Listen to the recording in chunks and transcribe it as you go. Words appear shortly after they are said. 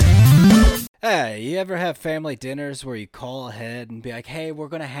Hey, you ever have family dinners where you call ahead and be like, hey, we're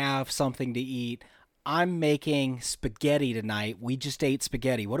going to have something to eat. I'm making spaghetti tonight. We just ate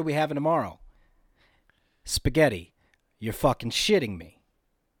spaghetti. What are we having tomorrow? Spaghetti. You're fucking shitting me.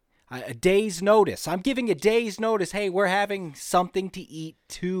 A day's notice. I'm giving a day's notice. Hey, we're having something to eat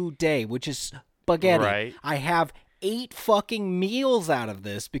today, which is spaghetti. Right. I have 8 fucking meals out of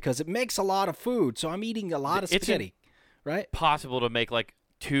this because it makes a lot of food. So I'm eating a lot of spaghetti, right? Possible to make like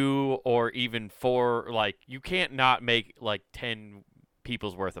 2 or even 4. Like you can't not make like 10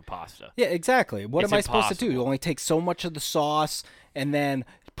 people's worth of pasta. Yeah, exactly. What It's am I supposed to do? impossible. You only take so much of the sauce and then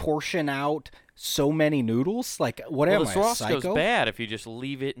portion out so many noodles? Like, what Well, am the I, a sauce psycho? goes bad if you just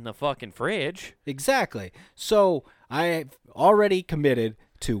leave it in the fucking fridge. Exactly. So I've already committed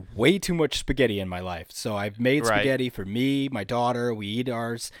to way too much spaghetti in my life. So I've made Right. spaghetti for me, my daughter, we eat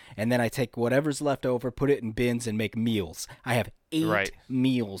ours, and then I take whatever's left over, put it in bins, and make meals. I have 8 Right.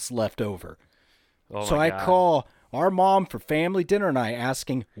 meals left over. Oh So my I God. call our mom for family dinner night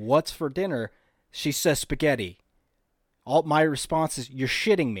asking, what's for dinner? She says spaghetti. All my response is, you're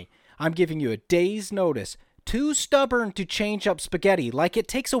shitting me. I'm giving you a day's notice. Too stubborn to change up spaghetti. Like it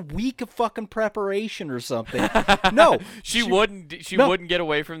takes a week of fucking preparation or something. No. She wouldn't. She no. wouldn't get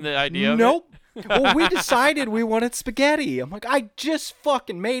away from the idea. Nope. Well, we decided we wanted spaghetti. I'm like, I just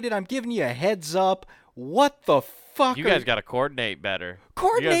fucking made it. I'm giving you a heads up. What the fuck? You guys got to coordinate better.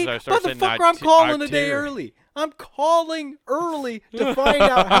 Coordinate, You guys gotta start sending motherfucker! I'm calling a day itinerary. early. I'm calling early to find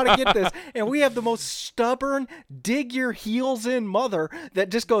out how to get this. And we have the most stubborn, dig your heels in mother that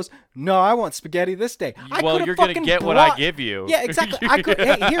just goes, no, I want spaghetti this day. Well, you're gonna get what I give you. Yeah, exactly.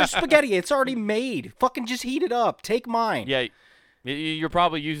 Hey, here's spaghetti. It's already made. Fucking just heat it up. Take mine. Yeah, you're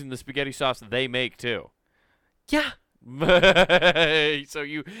probably using the spaghetti sauce that they make too. Yeah. So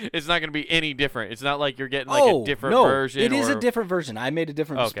it's not gonna be any different. It's not like you're getting like a different no, version. it is or, a different version. I made a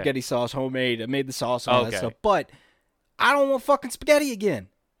different Okay. spaghetti sauce, homemade. I made the sauce and all that Okay. stuff. But I don't want fucking spaghetti again.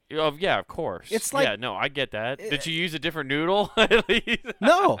 Oh, yeah, of course. It's like- yeah, no, I get that. Did you use a different noodle at least?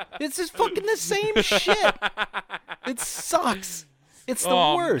 No, it's just fucking the same shit. It sucks. It's the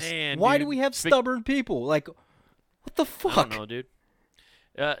Oh, worst. man, Why do dude. we have stubborn people? Like, what the I fuck? don't know, dude.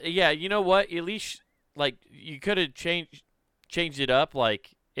 Yeah, you know what? At least like you could have changed it up.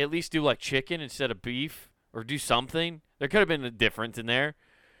 Like at least do like chicken instead of beef, or do something. There could have been a difference in there.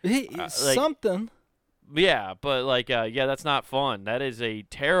 Hey, like- something. Yeah, but like, yeah, that's not fun. That is a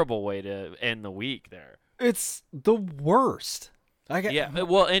terrible way to end the week there. It's the worst. Yeah,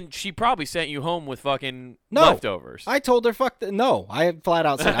 well, and she probably sent you home with fucking No. leftovers. I told her, no. I flat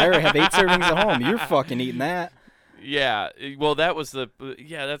out said, I already have 8 servings at home. You're fucking eating that. Yeah, well, that was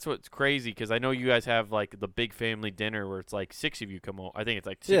that's what's crazy because I know you guys have like the big family dinner where it's like 6 of you come over. I think it's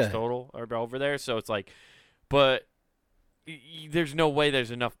like 6 Yeah. total are over there. So it's like, but there's no way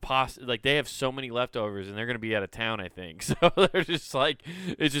there's enough pasta. Like they have so many leftovers and they're gonna be out of town. I think so. They're just like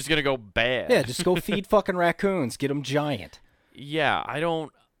it's just gonna go bad. Yeah, just go feed fucking raccoons. Get them giant. Yeah, I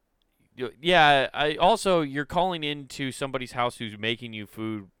don't. Yeah, I also you're calling into somebody's house who's making you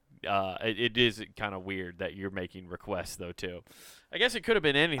food. It is kind of weird that you're making requests though too. I guess it could have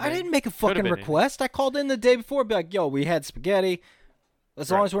been anything. I didn't make a Could have fucking been request. I called in the day before, be like, yo, we had spaghetti.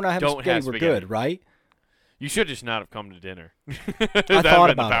 As long Right. as we're not having Don't have spaghetti, we're spaghetti. good, right? You should just not have come to dinner. I That thought would've been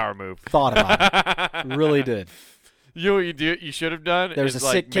about the it. power move. Thought about it. Really did. You know what you should have done? There was a is,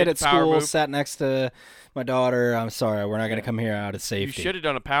 like, sick kid made at the power school, move. sat next to my daughter. I'm sorry, we're not going to come here out of You safety. should have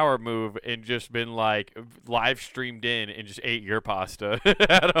done a power move and just been like live streamed in and just ate your pasta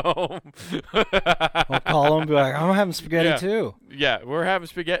at home. I'll call him and be like, I'm having spaghetti Yeah. too. Yeah, we're having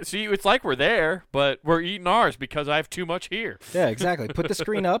spaghetti. See, it's like we're there, but we're eating ours because I have too much here. Yeah, exactly. Put the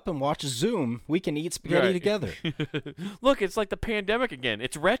screen up and watch Zoom. We can eat spaghetti Right. together. Look, it's like the pandemic again.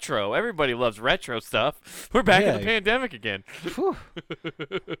 It's retro. Everybody loves retro stuff. We're back Yeah. in the pandemic again. Whew.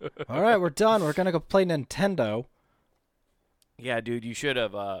 All right, we're done. We're going to go play Nintendo. Yeah, dude, you should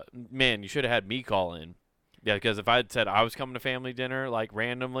have. Man, you should have had me call in. Yeah, because if I had said I was coming to family dinner like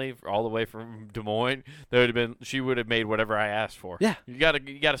randomly all the way from Des Moines, there would have been. She would have made whatever I asked for. Yeah. you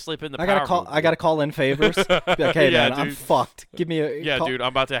gotta slip in the. I gotta power call. move, I gotta call in favors. Be like, hey Yeah, man, I'm dude. fucked. Give me a Yeah, call. dude, I'm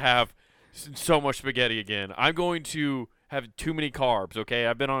about to have so much spaghetti again. I'm going to have too many carbs. Okay,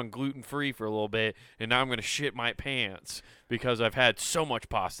 I've been on gluten free for a little bit, and now I'm gonna shit my pants because I've had so much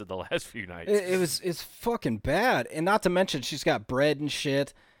pasta the last few nights. It's fucking bad, and not to mention she's got bread and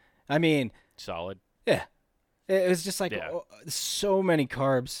shit. I mean, Solid. yeah, it was just like Yeah. so many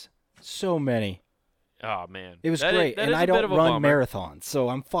carbs, so many. Oh man, It was That is- great, that and is I a bit don't of a run bummer. marathons, so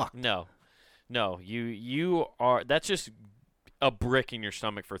I'm fucked. No, you are. That's just a brick in your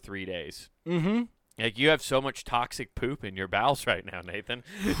stomach for 3 days. Mm-hmm. Like, you have so much toxic poop in your bowels right now, Nathan.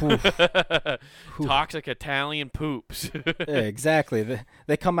 Whew. Toxic Italian poops. Yeah, exactly.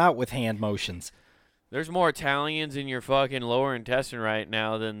 They come out with hand motions. There's more Italians in your fucking lower intestine right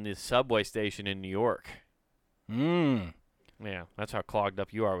now than the subway station in New York. Mmm. Yeah, that's how clogged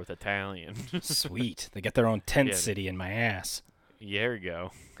up you are with Italian. Sweet. They get their own tent Yeah. city in my ass. There you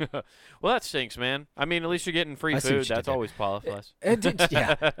go. Well, that stinks, man. I mean, at least you're getting free I see what food. you That's did there. always plus.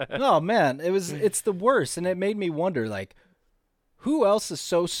 Yeah. Oh man, it's the worst, and it made me wonder, like, who else is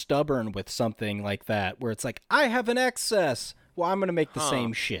so stubborn with something like that, where it's like, I have an excess. Well, I'm gonna make the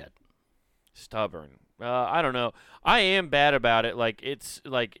same shit. Stubborn. I don't know. I am bad about it. It's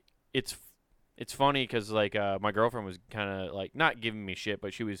funny because my girlfriend was kind of like not giving me shit,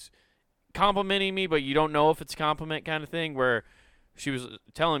 but she was complimenting me, but you don't know if it's a compliment kind of thing. Where she was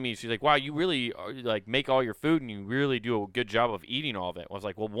telling me, she's like, "Wow, you really like make all your food, and you really do a good job of eating all of it." I was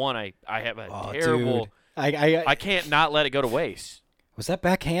like, "Well, one, I have a terrible. Dude. I can't not let it go to waste." was that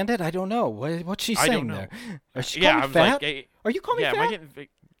backhanded? I don't know. What's she I saying don't know. there? Is she Yeah, calling I me was fat? like, hey, Are you calling yeah, me am I fat? getting?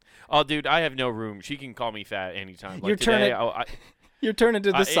 Oh, dude, I have no room. She can call me fat anytime. Like You're today, turning- You're turning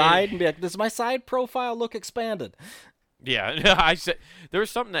to the I- side and be like, does my side profile look expanded? Yeah, I said there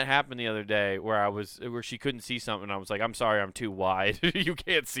was something that happened the other day where she couldn't see something. And I was like, "I'm sorry, I'm too wide. You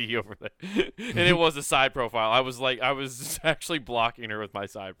can't see over there." And it was a side profile. I was actually blocking her with my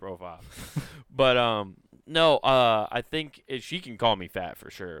side profile. But no, I think she can call me fat for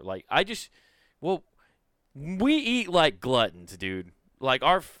sure. Like we eat like gluttons, dude. Like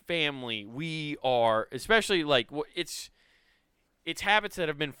our family, we are, especially like it's habits that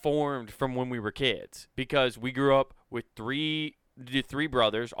have been formed from when we were kids because we grew up with three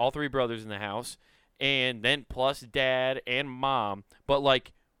brothers, all three brothers in the house, and then plus dad and mom. But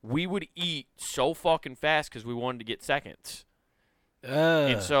like we would eat so fucking fast because we wanted to get seconds,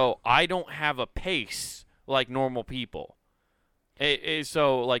 and so I don't have a pace like normal people.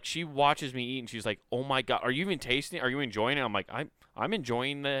 So like she watches me eat and she's like, "Oh my god, are you even tasting it? Are you enjoying it?" I'm like, I'm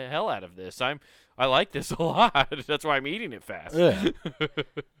enjoying the hell out of this. I like this a lot. That's why I'm eating it fast.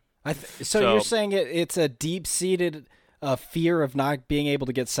 So you're saying it's a deep-seated fear of not being able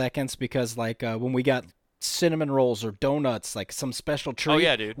to get seconds because, like, when we got cinnamon rolls or donuts, like some special treat, Oh,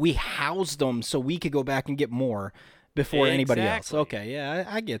 yeah, dude. we housed them so we could go back and get more before anybody else. Exactly. Okay, yeah,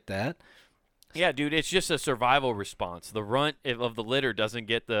 I get that. Yeah, dude, it's just a survival response. The runt of the litter doesn't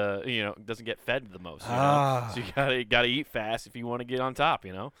get fed the most. You know? So you gotta eat fast if you want to get on top.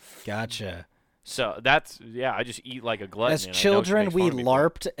 You know. Gotcha. So I just eat like a glutton. As and I know she children, makes we fun of me for it.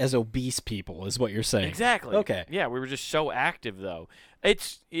 LARPed as obese people, is what you're saying. Exactly. Okay. Yeah, we were just so active though.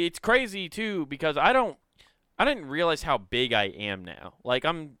 It's crazy too because I didn't realize how big I am now. Like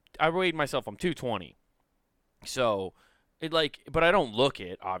I weighed myself. I'm 220. So but I don't look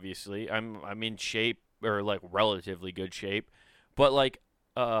it. Obviously, I'm in shape or like relatively good shape. But like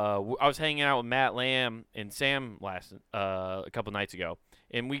I was hanging out with Matt Lamb and Sam a couple nights ago.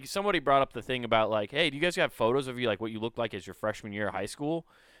 And somebody brought up the thing about like, hey, do you guys have photos of you like what you looked like as your freshman year of high school?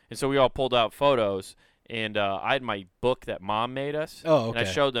 And so we all pulled out photos, and I had my book that Mom made us. Oh, okay. And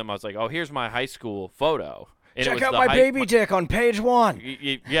I showed them. I was like, oh, here's my high school photo. And it Check was out the my high- baby dick on page 1.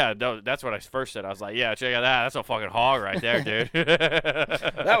 Yeah, no, that's what I first said. I was like, yeah, check out that. That's a fucking hog right there, dude.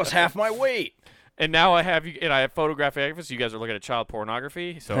 That was half my weight. And now I have photographic evidence. You guys are looking at child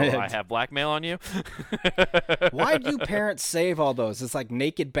pornography, so I have blackmail on you. Why do parents save all those? It's like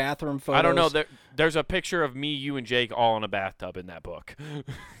naked bathroom photos. I don't know. There's a picture of me, you, and Jake all in a bathtub in that book.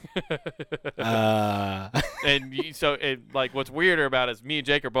 Like what's weirder about it is me and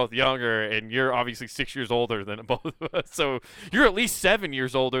Jake are both younger, and you're obviously 6 years older than both of us. So you're at least 7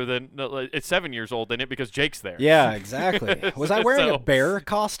 years older than it's 7 years old than it because Jake's there. Yeah, exactly. Was I wearing So- a bear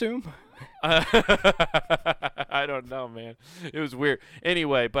costume? I don't know, man. It was weird.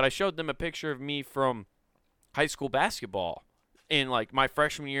 Anyway, but I showed them a picture of me from high school basketball in like my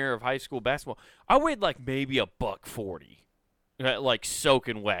freshman year of high school basketball. I weighed like maybe $140, like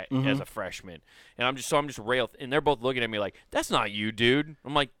soaking wet as a freshman. And I'm just railed, and they're both looking at me like, "That's not you, dude."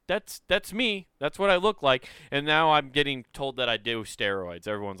 I'm like, "That's me. That's what I look like." And now I'm getting told that I do steroids.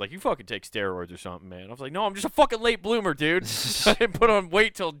 Everyone's like, "You fucking take steroids or something, man." I was like, "No, I'm just a fucking late bloomer, dude. I didn't put on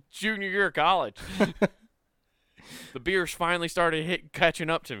weight till junior year of college." The beers finally started catching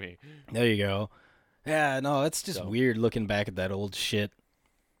up to me. There you go. Yeah, no, it's just weird looking back at that old shit.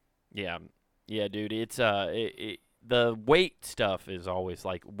 Yeah, dude. It's the weight stuff is always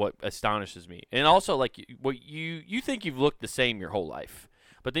like what astonishes me, and also like what you think you've looked the same your whole life,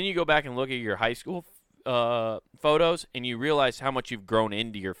 but then you go back and look at your high school photos, and you realize how much you've grown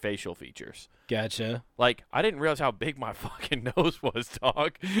into your facial features. Gotcha. Like, I didn't realize how big my fucking nose was,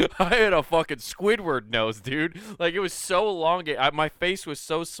 dog. I had a fucking Squidward nose, dude. Like, it was so long. My face was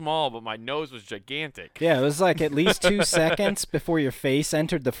so small, but my nose was gigantic. Yeah, it was like at least 2 seconds before your face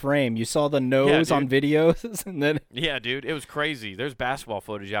entered the frame. You saw the nose on videos, and then yeah, dude, it was crazy. There's basketball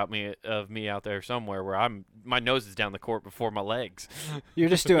footage of me out there somewhere where my nose is down the court before my legs. you're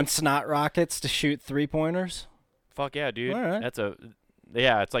just doing snot rockets to shoot 3-pointers. Fuck yeah, dude. All right.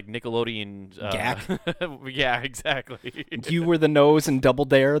 Yeah, it's like Nickelodeon. Gack? Yeah, exactly. You were the nose in Double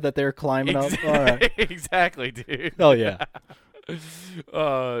Dare that they're climbing up. All right. Exactly, dude. Oh yeah.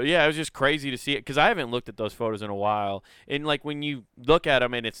 Yeah, it was just crazy to see it because I haven't looked at those photos in a while. And like when you look at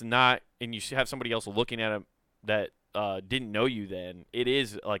them and it's not, and you have somebody else looking at them that didn't know you then, it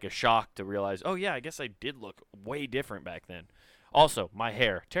is like a shock to realize, oh yeah, I guess I did look way different back then. Also, my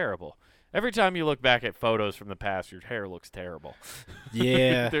hair, terrible. Every time you look back at photos from the past, your hair looks terrible.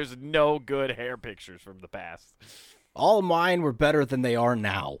 Yeah. There's no good hair pictures from the past. All mine were better than they are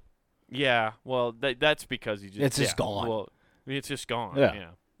now. Yeah, well, that's because you just... It's just gone. Well, it's just gone, Yeah.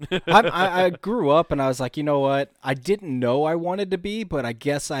 I grew up and I was like, you know what? I didn't know I wanted to be, but I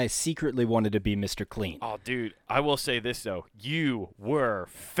guess I secretly wanted to be Mr. Clean. Oh, dude, I will say this, though. You were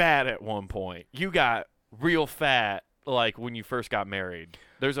fat at one point. You got real fat, like, when you first got married.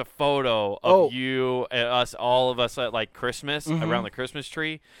 There's a photo of you and all of us at, like, Christmas, around the Christmas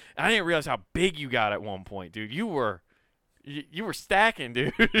tree. And I didn't realize how big you got at one point, dude. You were stacking,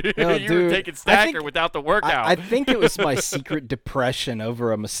 dude. No, you were taking stacker without the workout. I think it was my secret depression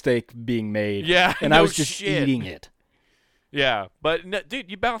over a mistake being made. Yeah, and no I was just shit. eating it. Yeah, but no,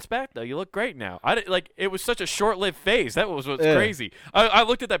 dude, you bounced back though. You look great now. It was such a short-lived phase. That was what's crazy. I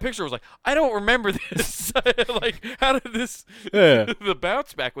looked at that picture. I was like, I don't remember this. Like, how did this? Yeah. The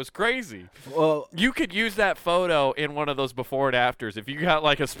bounce back was crazy. Well, You could use that photo in one of those before and afters. If you got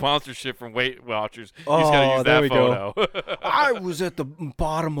like a sponsorship from Weight Watchers, you just gotta use there that we photo. I was at the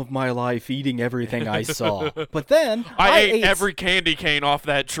bottom of my life eating everything I saw. But then I ate every candy cane off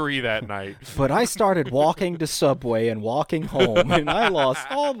that tree that night. But I started walking to Subway and walking home, and I lost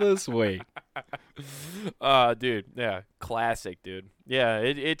all this weight. Dude, yeah, classic, dude. Yeah,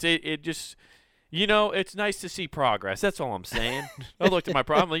 it just, it's nice to see progress. That's all I'm saying. I looked at my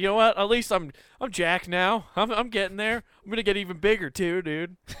problem. Like, you know what? At least I'm jacked now. I'm getting there. I'm gonna get even bigger too,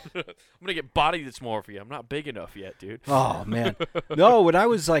 dude. I'm gonna get body dysmorphia. I'm not big enough yet, dude. Oh man, no. When I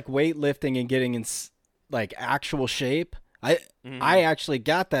was like weightlifting and getting in like actual shape, I actually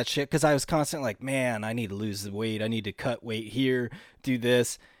got that shit because I was constantly like, man, I need to lose the weight. I need to cut weight here, do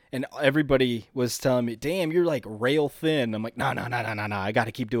this. And everybody was telling me, damn, you're like rail thin. I'm like, no. I got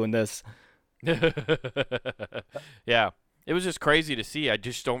to keep doing this. Yeah. It was just crazy to see. I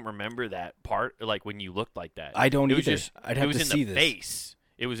just don't remember that part, like when you looked like that. I don't it was either. Just, I'd have it was to in see the this. face.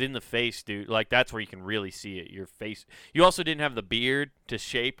 It was in the face, dude. Like, that's where you can really see it. Your face. You also didn't have the beard to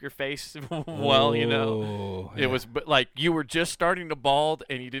shape your face well, Oh, It yeah. was like you were just starting to bald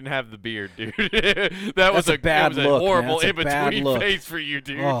and you didn't have the beard, dude. That was a bad that was look, a man. horrible That's a bad in-between look. face for you,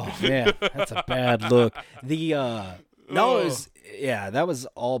 dude. Oh man, that's a bad look. That was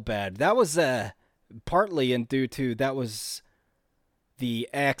all bad. That was partly and due to that was the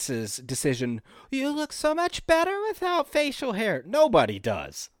ex's decision. You look so much better without facial hair. Nobody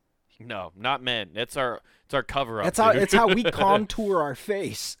does. No, not men. It's our cover up. It's how we contour our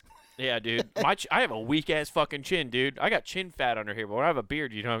face. Yeah, dude. I have a weak ass fucking chin, dude. I got chin fat under here, but when I have a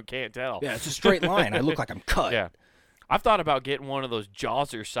beard, can't tell. Yeah, it's a straight line. I look like I'm cut. Yeah. I've thought about getting one of those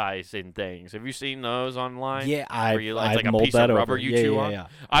jazzercise things. Have you seen those online? Yeah, where you, I've it's like a mulled piece that of rubber over. you Yeah, chew yeah, on. yeah.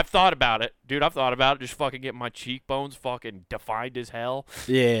 I've thought about it, dude. I've thought about it. Just fucking getting my cheekbones fucking defined as hell.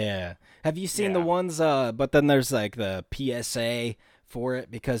 Yeah. Have you seen the Yeah. ones? But then there's like the PSA for it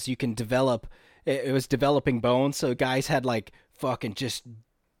because you can develop. It was developing bones, so guys had like fucking just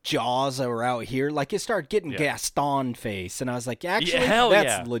jaws that were out here. Like you start getting Gaston face, and I was like, actually, hell that's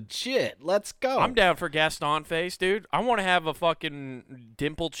yeah. legit. Let's go. I'm down for Gaston face, dude. I want to have a fucking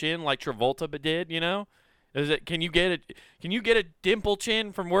dimple chin like Travolta did. Can you get a dimple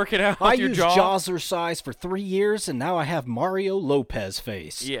chin from working out I with your used jaw? Jazzercise for 3 years, and now I have Mario Lopez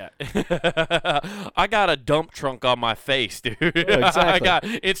face. Yeah. I got a dump trunk on my face, dude. exactly. I got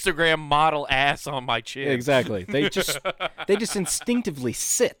Instagram model ass on my chin. Exactly. They just instinctively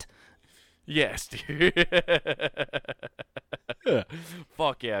sit. Yes, dude.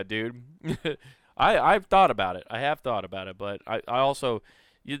 Fuck yeah, dude. I've thought about it. I have thought about it, but I also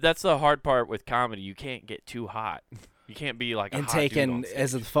that's the hard part with comedy. You can't get too hot. You can't be like a And hot dude taken on stage.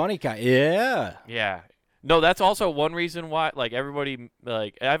 as a funny guy. Yeah. Yeah. No, that's also one reason why, like, everybody,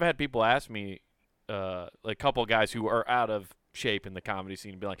 like, I've had people ask me, like, a couple guys who are out of shape in the comedy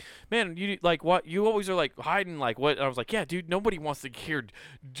scene and be like, man, you like what? You always are like hiding like what? And I was like, yeah, dude, nobody wants to hear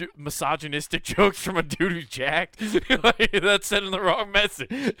misogynistic jokes from a dude who's jacked. Like, that's sending the wrong message.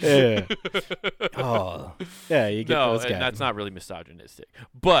 Yeah. Oh, yeah, you get No, those guys. and that's not really misogynistic,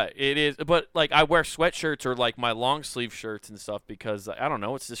 but it is. But like, I wear sweatshirts or like my long sleeve shirts and stuff because I don't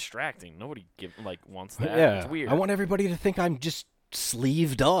know, it's distracting. Nobody wants that. Yeah, It's weird. I want everybody to think I'm just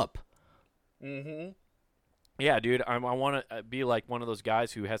sleeved up. Mm-hmm. Yeah, dude, I want to be like one of those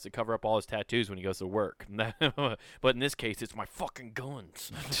guys who has to cover up all his tattoos when he goes to work. But in this case, it's my fucking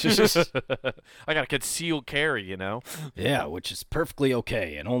guns. I got to conceal carry, you know? Yeah, which is perfectly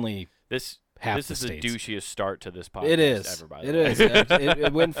okay, and only This half is the the states. douchiest start to this podcast It is. ever, by the It way. is.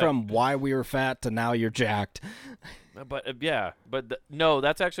 It went from why we were fat to now you're jacked. But yeah, but no,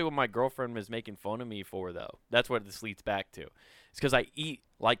 that's actually what my girlfriend was making fun of me for, though. That's what this leads back to. It's because I eat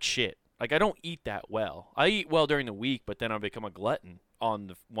like shit. Like, I don't eat that well. I eat well during the week, but then I become a glutton on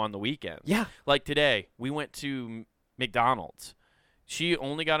the weekends. Yeah. Like today, we went to McDonald's. She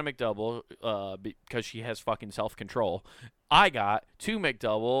only got a McDouble because she has fucking self-control. I got 2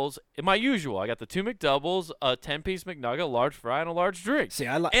 McDoubles, my usual. I got the 2 McDoubles, a 10-piece McNugget, a large fry, and a large drink. See,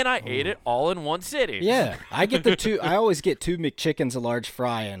 I like. And I ate it all in one sitting. Yeah, I get the 2. I always get 2 McChickens, a large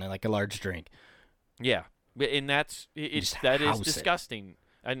fry, and like a large drink. Yeah, and that's that is house it. disgusting.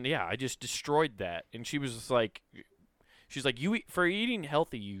 And yeah, I just destroyed that. And she was just like, she's like, you eat, for eating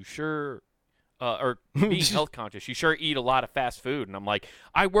healthy, you sure, or being health conscious, you sure eat a lot of fast food. And I'm like,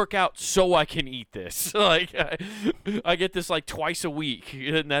 I work out so I can eat this. Like, I get this like twice a week,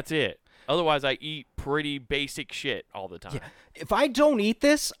 and that's it. Otherwise, I eat pretty basic shit all the time. Yeah. If I don't eat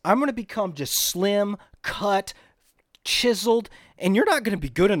this, I'm gonna become just slim, cut, chiseled, and you're not gonna be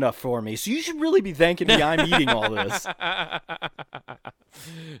good enough for me. So you should really be thanking me I'm eating all this.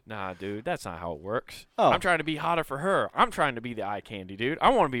 Nah, dude, that's not how it works. Oh. I'm trying to be hotter for her. I'm trying to be the eye candy, dude. I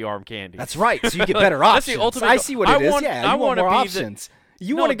want to be arm candy. That's right. So you get better That's the options. ultimate I goal. see what I it is. want- Yeah, I you want wanna more be options.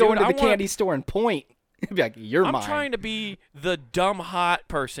 You No, want to go dude, into I the wanna- candy store and point. Be like, you're I'm mine. trying to be the dumb hot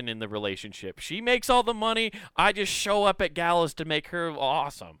person in the relationship. She makes all the money. I just show up at galas to make her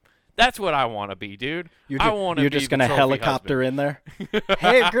awesome. That's what I want to be, dude. You're I want to You're be just the gonna trophy helicopter in there.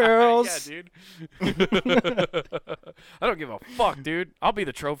 Hey, girls. husband. Yeah, dude. I don't give a fuck, dude. I'll be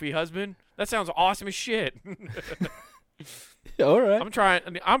the trophy husband. That sounds awesome as shit. All right. I'm trying.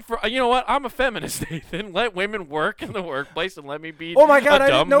 You know what? I'm a feminist, Nathan. Let women work in the workplace and let me be. Oh my God! a I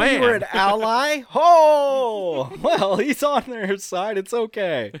dumb didn't know man. you were an ally. Oh, well, he's on their side. It's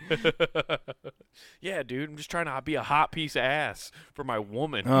okay. Yeah, dude. I'm just trying to be a hot piece of ass for my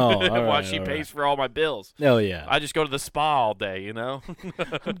woman Oh, all while right, she all pays right. for all my bills. Oh yeah. I just go to the spa all day, you know.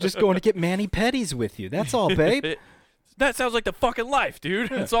 I'm just going to get mani pedis with you. That's all, babe. That sounds like the fucking life, dude.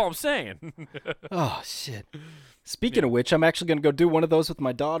 That's all I'm saying. Oh shit. Speaking of which, I'm actually gonna go do one of those with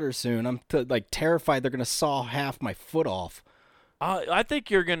my daughter soon. I'm terrified they're gonna saw half my foot off. I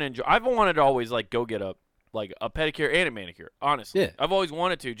think you're gonna enjoy. I've wanted to always like go get a pedicure and a manicure. Honestly, Yeah. I've always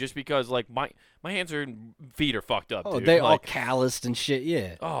wanted to, just because like my hands and feet are fucked up. Oh, dude. they all Like, calloused and shit.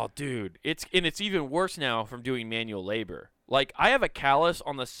 Yeah. oh, dude, it's even worse now from doing manual labor. Like, I have a callus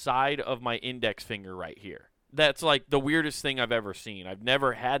on the side of my index finger right here. That's like the weirdest thing I've ever seen. I've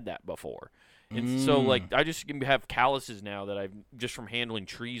never had that before. And so like I just have calluses now that I've just from handling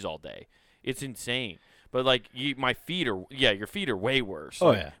trees all day. It's insane. But like my feet are your feet are way worse. Oh,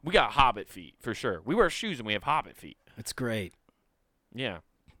 Like, yeah. we got hobbit feet for sure. We wear shoes and we have hobbit feet. It's great. Yeah.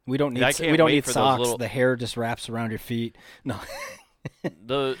 We don't need I can't we don't wait need for those socks. little- The hair just wraps around your feet. No.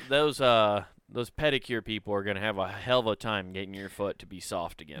 Those pedicure people are gonna have a hell of a time getting your foot to be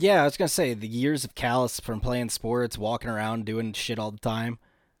soft again. Yeah, I was gonna say the years of callus from playing sports, walking around, doing shit all the time.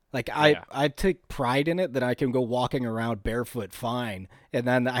 Like Yeah. I take pride in it that I can go walking around barefoot fine, and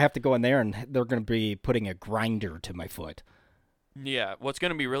then I have to go in there and they're gonna be putting a grinder to my foot. Yeah, what's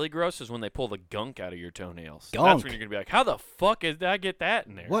going to be really gross is when they pull the gunk out of your toenails. That's Gunk? when you're going to be like, how the fuck did I get that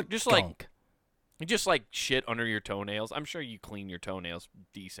in there? What Just gunk? like shit under your toenails. I'm sure you clean your toenails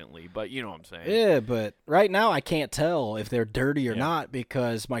decently, but you know what I'm saying. Yeah, but right now I can't tell if they're dirty or Yeah. not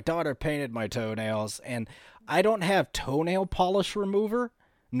because my daughter painted my toenails, and I don't have toenail polish remover.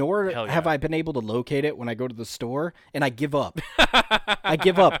 Nor Hell have yeah. I been able to locate it when I go to the store, and I give up. I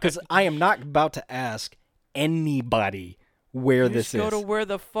give up because I am not about to ask anybody where You this just go is. to where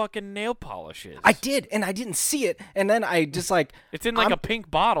the fucking nail polish is. I did, and I didn't see it, and then I just like It's in like I'm- a pink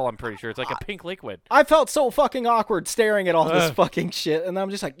bottle, I'm pretty sure. It's like a pink liquid. I felt so fucking awkward staring at all this fucking shit, and I'm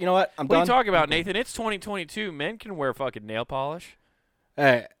just like, you know what? I'm What are done. you talking about, Nathan? It's 2022. Men can wear fucking nail polish.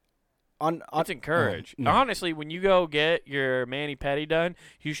 Hey, on It's encouraged. no. Honestly, when you go get your mani-pedi done,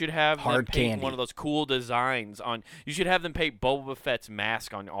 you should have them Hard paint candy. one of those cool designs on. You should have them paint Boba Fett's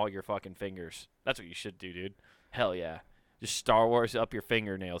mask on all your fucking fingers. That's what you should do, dude. Hell yeah. Just Star Wars up your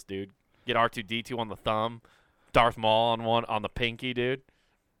fingernails, dude. Get R2-D2 on the thumb, Darth Maul on the pinky, dude.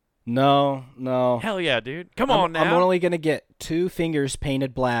 No. Hell yeah, dude. Come on now. I'm only gonna get 2 fingers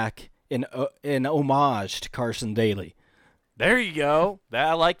painted black in homage to Carson Daly. There you go.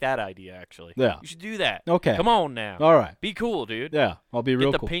 I like that idea, actually. Yeah. You should do that. Okay. Come on now. All right. Be cool, dude. Yeah, I'll be Get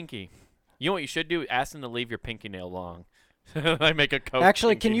real the cool. pinky. You know what you should do? Ask them to leave your pinky nail long. I make a coat.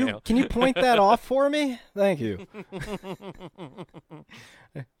 Actually, pinky can you point that off for me? Thank you.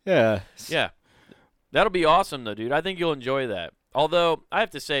 Yeah. Yeah. That'll be awesome, though, dude. I think you'll enjoy that. Although, I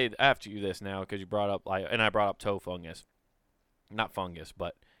have to say, I have to do this now because you brought up, and I brought up toe fungus. Not fungus,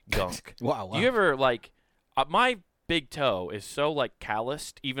 but gunk. Wow. Do you ever, my big toe is so,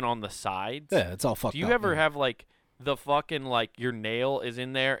 calloused, even on the sides. Yeah, it's all fucked up. Do you ever yeah. have, the fucking, your nail is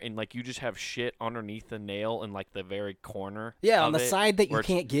in there, and, you just have shit underneath the nail in, the very corner Yeah, on of the it, side that you where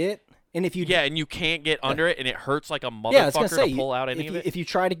it's- can't get, and if you Yeah, and you can't get under it, and it hurts like a yeah, I was gonna motherfucker say, to pull out any if of you, it. if you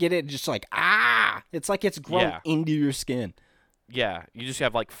try to get it, just it's like it's grown Yeah. into your skin. Yeah, you just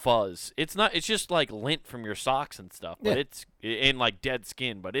have fuzz. It's not. It's just lint from your socks and stuff. But Yeah. it's in dead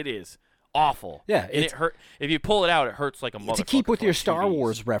skin. But it is awful. Yeah, and it hurt. If you pull it out, it hurts like a motherfucker. To keep with for your 2 Star days.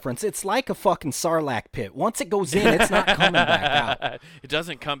 Wars reference, it's like a fucking Sarlacc pit. Once it goes in, it's not coming back out. It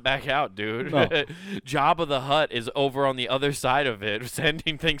doesn't come back out, dude. No. Jabba the Hutt is over on the other side of it,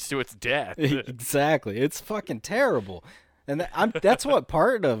 sending things to its death. Exactly. It's fucking terrible. And that's what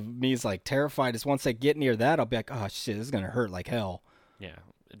part of me is terrified is once I get near that, I'll be like, oh shit, this is going to hurt like hell. Yeah,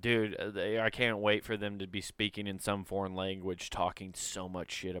 dude, I can't wait for them to be speaking in some foreign language, talking so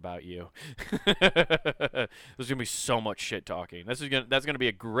much shit about you. There's gonna be so much shit talking. That's gonna be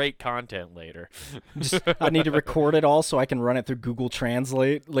a great content later. I need to record it all so I can run it through Google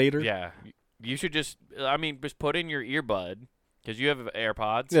Translate later. Yeah, you should just put in your earbud because you have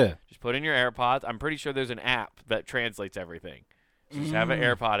AirPods. Yeah. Just put in your AirPods. I'm pretty sure there's an app that translates everything. So just have an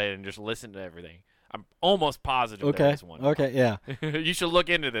AirPod in and just listen to everything. I'm almost positive there is one. Okay, yeah. You should look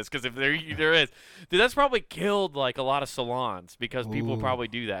into this because if there is, dude, that's probably killed a lot of salons because people Ooh. probably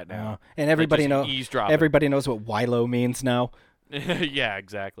do that now. And everybody eavesdropping. Everybody knows what Wilo means now. Yeah,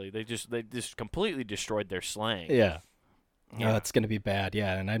 exactly. They just completely destroyed their slang. Yeah. Yeah. Oh, it's going to be bad,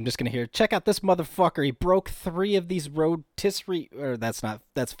 yeah. And I'm just going to hear, check out this motherfucker. He broke 3 of these rotisserie... Or that's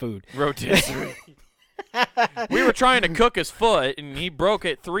food. Rotisserie. We were trying to cook his foot, and he broke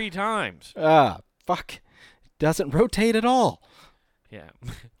it 3 times. Fuck. Doesn't rotate at all. Yeah.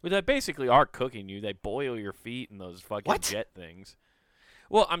 Well, they basically are cooking you. They boil your feet in those fucking What? jet things.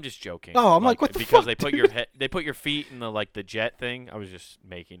 Well, I'm just joking. Oh, I'm like, what the because fuck, they put dude? they put your feet in the jet thing. I was just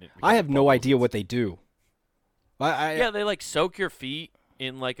making it. I have because no balls. idea what they do. Yeah, they soak your feet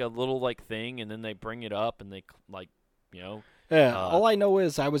in a little thing, and then they bring it up and they Yeah, all I know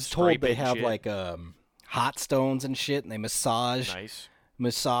is I was told scrape it they and have shit. hot stones and shit, and they massage nice.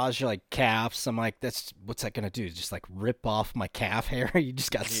 calves. I'm like, what's that gonna do? Just rip off my calf hair? You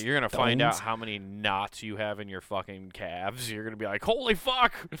just got You're gonna find out stones? how many knots you have in your fucking calves. You're gonna be like, holy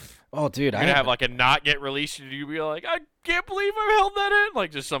fuck! Oh, dude, You're gonna have a knot get released, and you be like, I can't believe I held that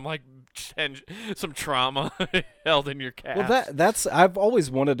in. Just some trauma held in your calf. Well, that's I've always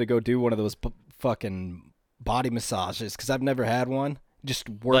wanted to go do one of those fucking body massages because I've never had one. Just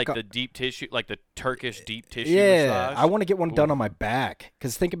work the deep tissue, the Turkish deep tissue Yeah, massage. I want to get one done on my back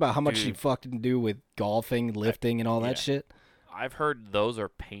because think about how much you Dude. fucking do with golfing, lifting, and all that yeah. shit. I've heard those are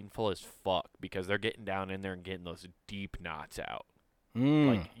painful as fuck because they're getting down in there and getting those deep knots out.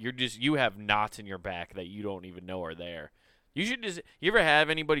 Mm. You have knots in your back that you don't even know are there. You should you ever have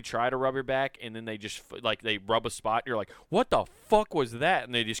anybody try to rub your back and then they just they rub a spot and you're like, what the fuck was that?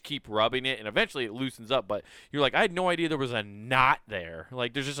 And they just keep rubbing it and eventually it loosens up. But you're like, I had no idea there was a knot there.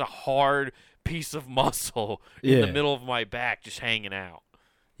 There's just a hard piece of muscle in the Yeah. middle of my back just hanging out.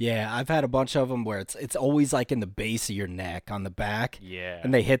 Yeah, I've had a bunch of them where it's always in the base of your neck on the back. Yeah.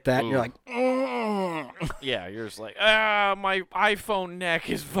 And they hit that, and you're Ooh. like, mm. Yeah, you're just like, my iPhone neck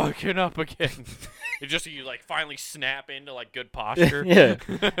is fucking up again. It's just you finally snap into good posture. Yeah.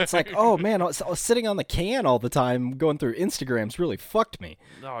 It's like, oh man, I was sitting on the can all the time going through Instagrams really fucked me.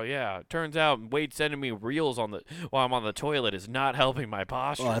 Oh yeah, it turns out Wade sending me reels while I'm on the toilet is not helping my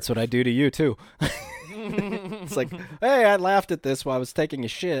posture. Well, that's what I do to you too. It's like, hey, I laughed at this while I was taking a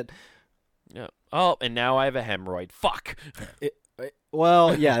shit. Yeah. Oh, and now I have a hemorrhoid. Fuck.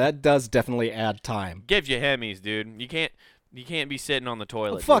 Well, yeah, that does definitely add time. Gives you hemis, dude. You can't. You can't be sitting on the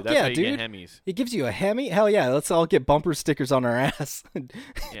toilet. Oh, fuck dude. That's yeah, how you dude. Get Hemis. It gives you a Hemi? Hell yeah, let's all get bumper stickers on our ass.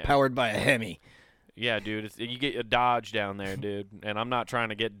 Yeah. Powered by a Hemi. Yeah, dude. You get a Dodge down there, dude. And I'm not trying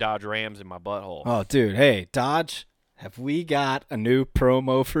to get Dodge Rams in my butthole. Oh, dude. Hey, Dodge, have we got a new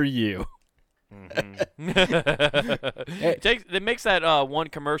promo for you? It makes that one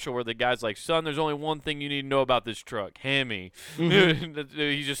commercial where the guy's like, son, there's only one thing you need to know about this truck, Hemi.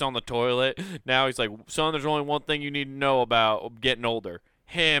 He's just on the toilet. Now he's like, son, there's only one thing you need to know about getting older,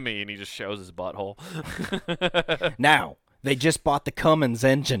 Hemi. And he just shows his butthole. Now, they just bought the Cummins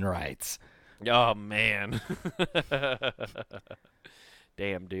engine rights. Oh, man.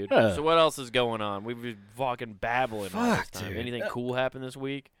 Damn, dude. So what else is going on? We've been fucking babbling all this time. Dude. Anything cool happen this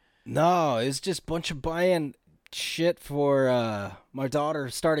week? No, it's just a bunch of buying shit for my daughter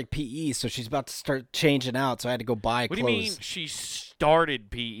starting PE, so she's about to start changing out, so I had to go buy What clothes. do you mean she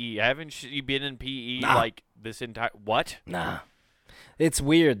started PE? Haven't you been in PE like this entire... What? Nah. It's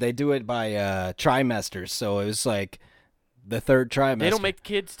weird. They do it by trimesters, so it was like the third trimester. They don't make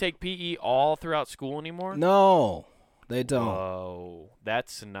kids take PE all throughout school anymore? No, they don't. Oh,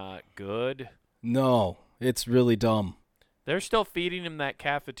 that's not good. No, it's really dumb. They're still feeding him that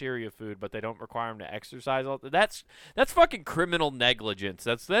cafeteria food, but they don't require him to exercise. That's fucking criminal negligence.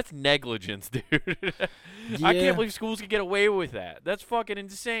 That's negligence, dude. I can't believe schools can get away with that. That's fucking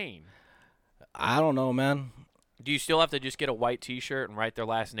insane. I don't know, man. Do you still have to just get a white T-shirt and write their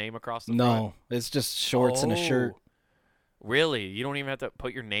last name across the front? No, it's just shorts and a shirt. Really? You don't even have to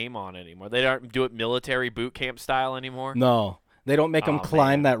put your name on it anymore. They don't do it military boot camp style anymore? No. They don't make them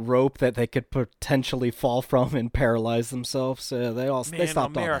climb man. that rope that they could potentially fall from and paralyze themselves. They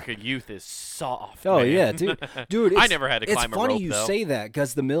stopped all America youth is soft. that. Oh, man. yeah, dude. I never had to climb a rope, It's funny you though. say that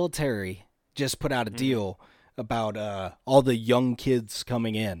because the military just put out a deal about all the young kids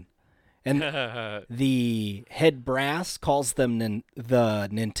coming in. And the head brass calls them the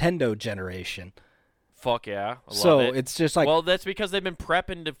Nintendo generation. Fuck yeah. I So love it. it's just like, Well, that's because they've been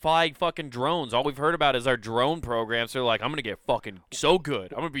prepping to fly fucking drones. All we've heard about is our drone programs. They're like, I'm going to get fucking so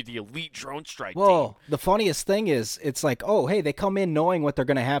good. I'm going to be the elite drone strike team. well, the funniest thing is, it's like, oh, hey, they come in knowing what they're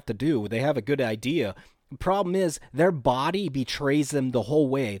going to have to do. They have a good idea. The problem is their body betrays them the whole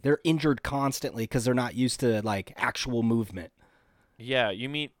way. They're injured constantly because they're not used to like actual movement. Yeah, you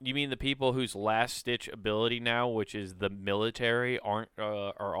mean the people whose last stitch ability now, which is the military, are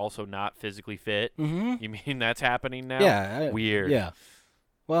also not physically fit? Mm-hmm. You mean that's happening now? Yeah. Weird. Yeah.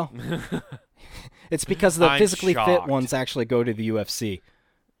 Well, it's because the I'm physically fit shocked. ones actually go to the UFC.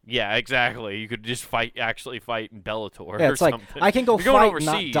 Yeah, exactly. You could just actually fight in Bellator Yeah, or it's like, something. I can go You're going fight and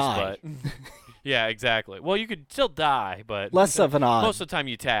not overseas, die. But yeah, exactly. Well, you could still die, but Less of an odd. most of the time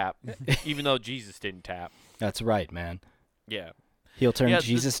you tap, even though Jesus didn't tap. That's right, man. Yeah.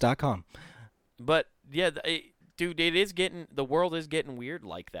 HeelTurnJesus.com. But yeah, dude, the world is getting weird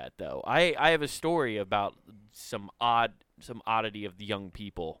like that though. I have a story about some oddity of the young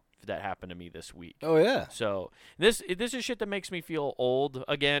people that happened to me this week. Oh, yeah. So this is shit that makes me feel old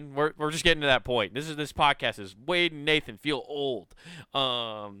again. We're just getting to that point. This podcast is Wade and Nathan feel old.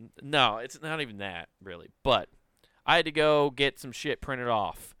 No, it's not even that really. But I had to go get some shit printed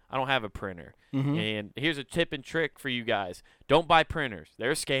off. I don't have a printer. Mm-hmm. And here's a tip and trick for you guys. Don't buy printers.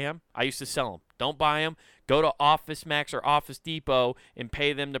 They're a scam. I used to sell them. Don't buy them. Go to Office Max or Office Depot and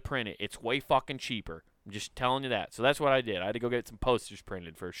pay them to print it. It's way fucking cheaper. I'm just telling you that. So that's what I did. I had to go get some posters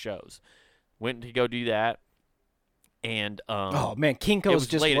printed for shows. Went to go do that. And oh, man, it Kinko's was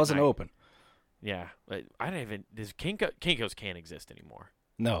just late at wasn't night. open. Yeah. I don't even Kinko's can't exist anymore.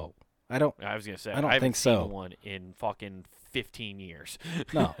 No, I don't. I was going to say I don't haven't think so. seen one in fucking 15 years.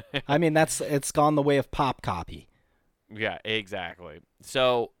 No. I mean, it's gone the way of pop copy. Yeah, exactly.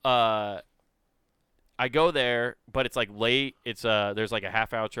 So, I go there, but it's like late. It's there's like a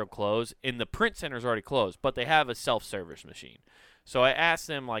half hour till close, and the print center's already closed, but they have a self-service machine. So I asked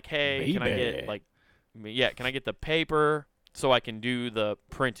them like, "Hey, can I get the paper so I can do the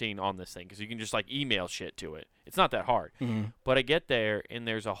printing on this thing? Because you can just like email shit to it. It's not that hard." Mm-hmm. But I get there, and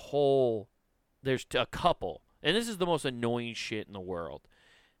there's a couple, and this is the most annoying shit in the world.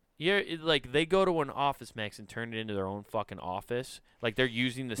 Yeah, like they go to an Office Max and turn it into their own fucking office. Like they're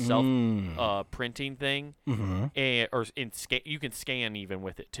using the self printing thing, Mm-hmm. you can scan even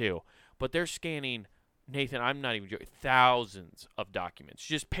with it too. But they're scanning, Nathan, I'm not even joking, thousands of documents,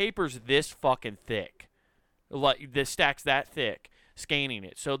 just papers this fucking thick, like the stacks that thick, scanning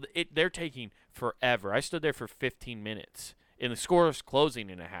it. So they're taking forever. I stood there for 15 minutes, and the store is closing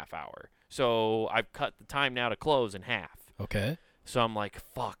in a half hour. So I've cut the time now to close in half. Okay. So I'm like,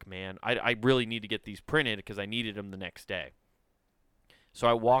 fuck, man. I really need to get these printed because I needed them the next day. So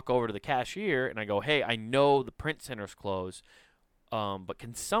I walk over to the cashier and I go, "Hey, I know the print center's closed, but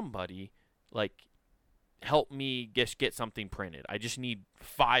can somebody like help me get something printed? I just need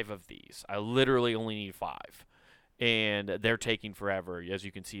 5 of these. I literally only need 5." And they're taking forever. As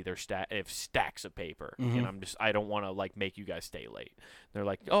you can see, they have stacks of paper, and I don't want to like make you guys stay late. They're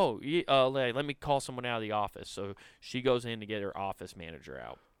like, "Oh, let me call someone out of the office." So she goes in to get her office manager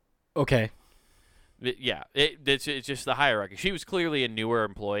out. Okay. It's just the hierarchy. She was clearly a newer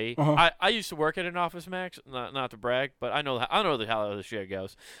employee. I used to work at an Office Max, not to brag, but I know how the shit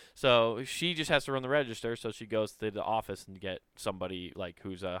goes. So she just has to run the register. So she goes to the office and get somebody like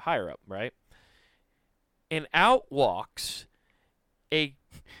who's a higher up, right? And out walks a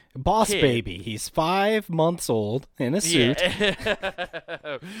boss kid. Baby. He's 5 months old in a suit.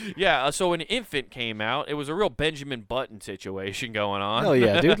 Yeah. So an infant came out. It was a real Benjamin Button situation going on. Oh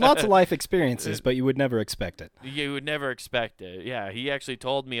yeah, dude. Lots of life experiences, but you would never expect it. You would never expect it. Yeah, he actually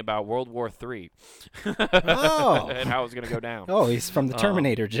told me about World War III. Oh. And how it was going to go down. Oh, he's from the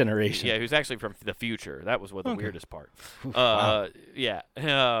Terminator generation. Yeah, he was actually from the future. That was the weirdest part. Wow. Yeah.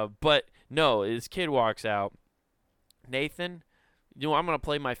 But no, this kid walks out. "Nathan, I'm going to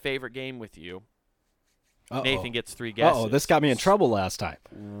play my favorite game with you." Uh-oh. Nathan gets 3 guesses. Oh, this got me in trouble last time.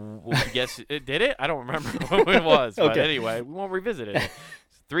 Guess it did it? I don't remember what it was. But Okay. anyway, we won't revisit it.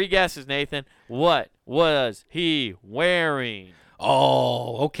 3 guesses, Nathan. What was he wearing?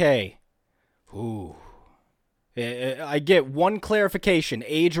 Oh, okay. Ooh. I get one clarification.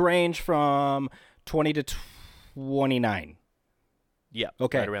 Age range from 20 to 29. Yeah.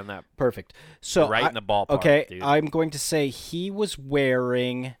 Okay. Right around that. Perfect. So Right in the ballpark, Okay, dude. I'm going to say he was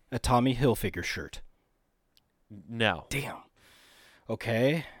wearing a Tommy Hilfiger shirt. No. Damn.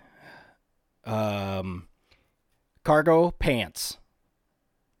 Okay. Cargo pants.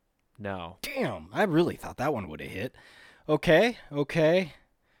 No. Damn, I really thought that one would have hit. Okay.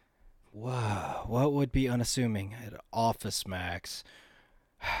 Wow, what would be unassuming at Office Max?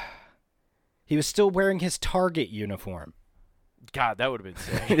 He was still wearing his Target uniform. God, that would have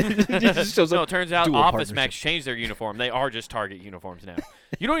been It just shows sick. No, up it turns out dual Office partnership. Max changed their uniform. They are just Target uniforms now.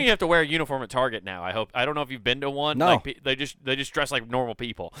 You don't even have to wear a uniform at Target now. I don't know if you've been to one. No. Like, they just dress like normal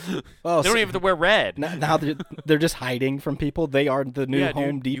people. Oh, They don't even have to wear red. Now they're just hiding from people. They are the new Yeah,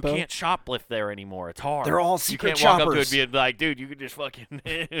 Home dude, Depot. You can't shoplift there anymore. It's hard. They're all You secret can't walk up to it shoppers. and be like, "Dude, you can just fucking."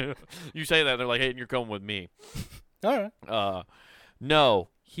 You say that, they're like, "Hey, you're coming with me." All right. No,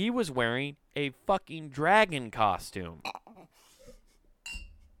 he was wearing a fucking dragon costume.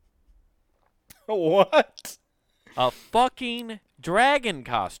 What? A fucking dragon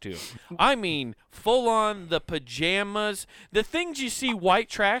costume. I mean, full on the pajamas, the things you see white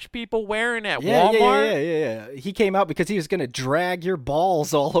trash people wearing at Walmart. Yeah. He came out because he was gonna drag your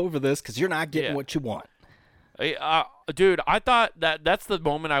balls all over this because you're not getting Yeah. what you want. Dude, I thought that's the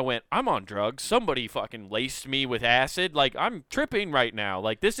moment I went, I'm on drugs. Somebody fucking laced me with acid. Like, I'm tripping right now.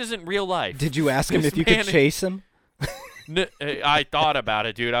 Like, this isn't real life. Did you ask him This if you could man- chase him? I thought about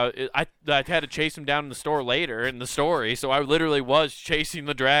it, dude. I had to chase him down in the store later in the story, so I literally was chasing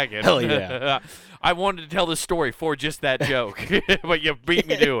the dragon. Hell yeah. I wanted to tell this story for just that joke, but you beat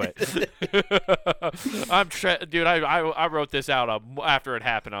me to it. Dude, I wrote this out after it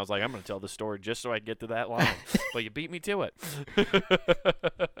happened. I was like, I'm going to tell this story just so I can get to that line, but you beat me to it.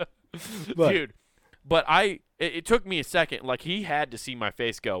 Dude, but it took me a second. Like, he had to see my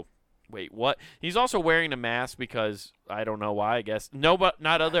face go, wait, what? He's also wearing a mask because I don't know why. I guess not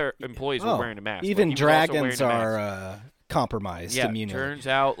other employees were wearing a mask. Even Like, he was also dragons wearing a mask. are compromised Yeah, immunity. turns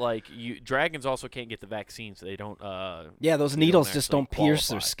out like dragons also can't get the vaccine, so they don't. Yeah, those they needles don't just actually don't pierce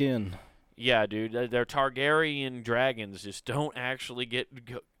their qualify. skin. Yeah, dude, their Targaryen dragons just don't actually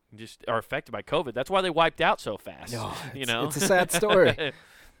just are affected by COVID. That's why they wiped out so fast. You know, it's a sad story.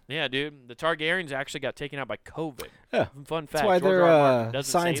 Yeah, dude, the Targaryens actually got taken out by COVID. Yeah. Fun fact. That's why George they're R. R. Martin doesn't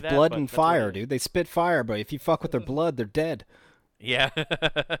say science, that, blood, but and that's what fire, it is. dude. They spit fire, but if you fuck with their blood, they're dead. Yeah,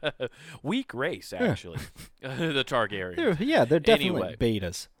 weak race actually. The Targaryens. Yeah, they're definitely Anyway.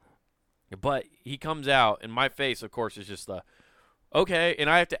 betas. But he comes out, and my face, of course, is just okay, and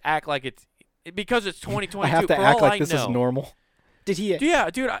I have to act like because it's 2022. I have to for act all like I this know. is normal. Did he? Yeah,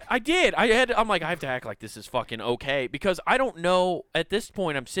 dude, I did. I'm like, I have to act like this is fucking okay because I don't know. At this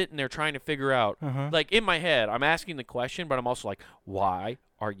point, I'm sitting there trying to figure out, like in my head, I'm asking the question, but I'm also like, why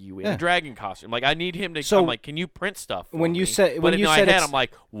are you in a dragon costume? Like, I need him to. So, I'm like, can you print stuff? For when you me? said- but when in you my said head, it's- I'm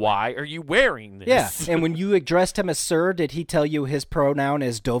like, why are you wearing this? Yeah, and when you addressed him as sir, did he tell you his pronoun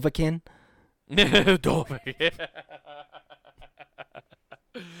is Dovahkiin?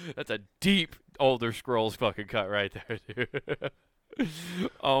 That's a deep Elder Scrolls fucking cut right there, dude.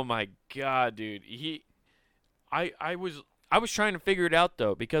 Oh my god, dude. I was trying to figure it out,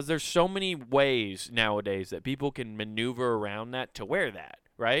 though, because there's so many ways nowadays that people can maneuver around that to wear that,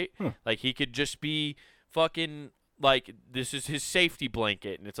 right? Like, he could just be fucking, like, this is his safety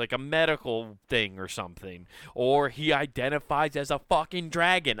blanket, and it's like a medical thing or something. Or he identifies as a fucking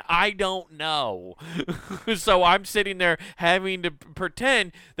dragon. I don't know. So I'm sitting there having to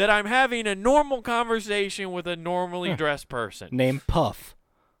pretend that I'm having a normal conversation with a normally dressed person. Name Puff.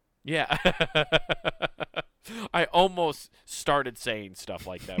 Yeah. I almost started saying stuff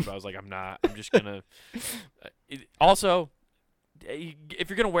like that, but I was like, I'm not. I'm just going to. Also, if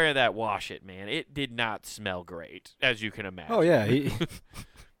you're going to wear that, wash it, man. It did not smell great, as you can imagine. Oh, yeah.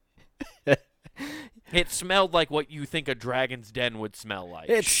 It smelled like what you think a dragon's den would smell like.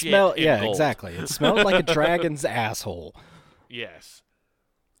 It Shit smelled, and yeah, gold. exactly. It smelled like a dragon's asshole. Yes.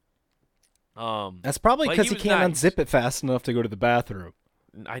 That's probably but because he he was can't nice. unzip it fast enough to go to the bathroom.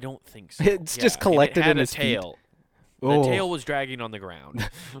 I don't think so. It's just Yeah, collected and in it had his a feet. tail. Oh. The tail was dragging on the ground.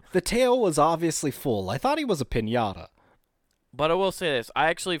 The tail was obviously full. I thought he was a pinata. But I will say this. I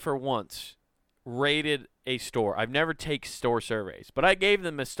actually, for once, rated a store. I've never taken store surveys, but I gave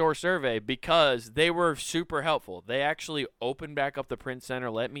them a store survey because they were super helpful. They actually opened back up the print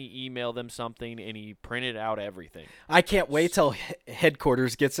center, let me email them something, and he printed out everything. I can't wait till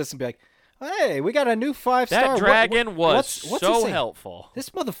headquarters gets this and be like, hey, we got a new 5-star. That dragon was what's he so saying? helpful.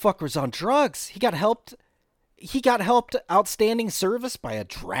 This motherfucker's on drugs. He got helped outstanding service by a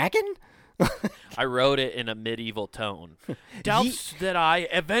dragon? I wrote it in a medieval tone. Doubts that I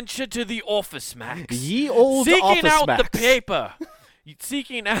adventure to the office, Max. Ye old Seeking office out Max. the paper.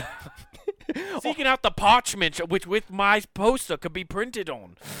 Seeking out... Seeking out the parchment which with my poster could be printed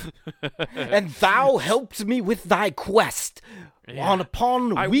on. And thou helped me with thy quest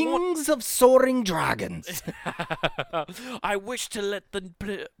upon I wings of soaring dragons. I wish to let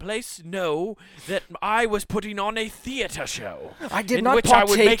the place know that I was putting on a theater show. I did in not which I would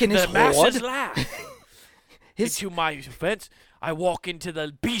partake make in his the masses hoard. laugh. His- To my defense, I walk into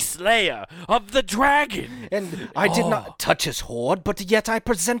the beast lair of the dragon. And I did not touch his hoard, but yet I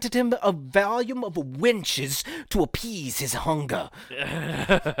presented him a volume of wenches to appease his hunger.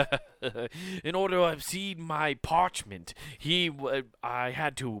 In order to obtain my parchment, I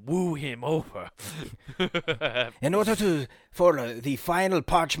had to woo him over. In order for the final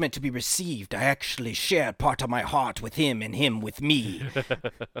parchment to be received, I actually shared part of my heart with him and him with me.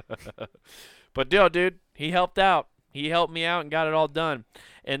 But dude, he helped out. He helped me out and got it all done.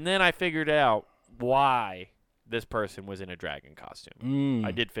 And then I figured out why this person was in a dragon costume.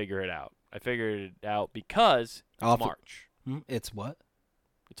 I did figure it out. I figured it out because it's March. It's what?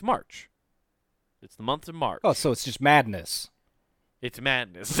 It's March. It's the month of March. Oh, so it's just madness. It's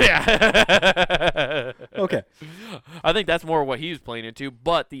madness. Yeah. Okay. I think that's more what he was playing into.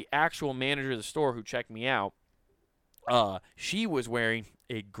 But the actual manager of the store who checked me out, she was wearing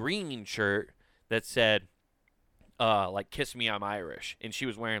a green shirt that said, like, "Kiss Me, I'm Irish," and she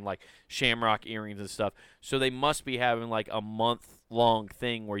was wearing like shamrock earrings and stuff. So they must be having like a month-long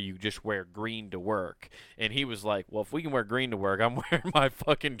thing where you just wear green to work. And he was like, "Well, if we can wear green to work, I'm wearing my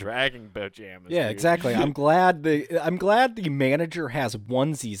fucking dragon pajamas." Yeah, dude." exactly. I'm glad the manager has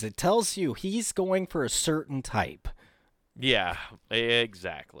onesies. It tells you he's going for a certain type. Yeah,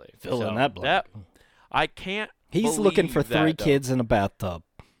 exactly. Fill in that blank. I can't. He's looking for believe that, 3 though. kids in a bathtub.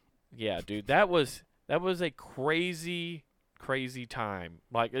 Yeah, dude, that was a crazy time.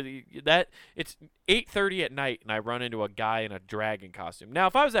 Like that, it's 8:30 at night, and I run into a guy in a dragon costume. Now,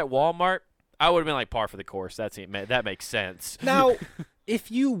 if I was at Walmart, I would have been like par for the course. That makes sense. Now,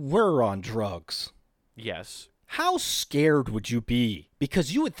 if you were on drugs, Yes, how scared would you be?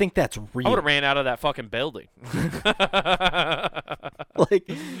 Because you would think that's real. I would have ran out of that fucking building. Like,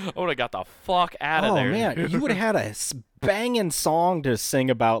 I would have got the fuck out of oh there. man, you would have had a banging song to sing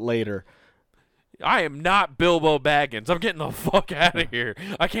about later. I am not Bilbo Baggins. I'm getting the fuck out of here.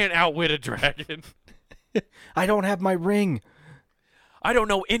 I can't outwit a dragon. I don't have my ring. I don't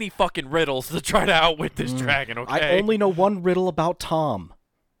know any fucking riddles to try to outwit this dragon, okay? I only know one riddle about Tom,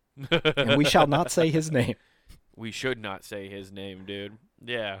 and we shall not say his name. We should not say his name, dude.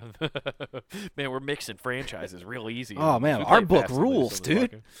 Yeah. Man, we're mixing franchises real easy. Oh, man, We our play book Fast and Loose, rules,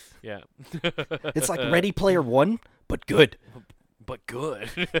 dude. motherfucker. Yeah. It's like Ready Player One, but good. But good.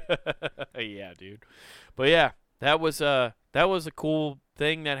 Yeah, dude. But yeah, that was a cool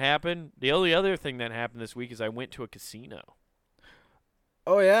thing that happened. The only other thing that happened this week is I went to a casino.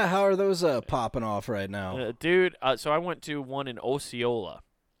 Oh yeah, how are those popping off right now? Dude, so I went to one in Osceola,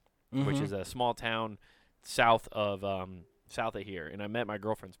 which Mhm. is a small town south of here, and I met my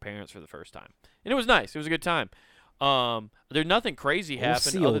girlfriend's parents for the first time, and it was nice. It was a good time. There's nothing crazy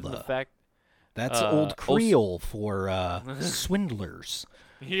happened other than the Osceola. fact That's old Creole for swindlers.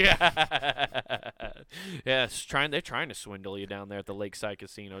 Yeah. Yeah, they're trying to swindle you down there at the Lakeside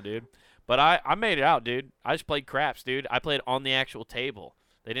Casino, dude. But I made it out, dude. I just played craps, dude. I played on the actual table.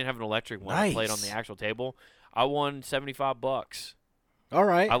 They didn't have an electric one. I played on the Nice. actual table. I won $75. All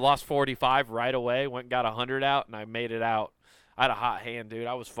right. I lost 45 right away, went and got 100 out, and I made it out. I had a hot hand, dude.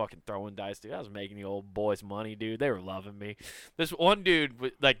 I was fucking throwing dice, dude. I was making the old boys money, dude. They were loving me. This one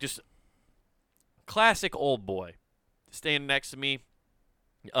dude, like, just classic old boy, standing next to me.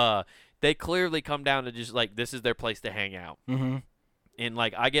 They clearly come down to just, like, this is their place to hang out. Mm-hmm. And,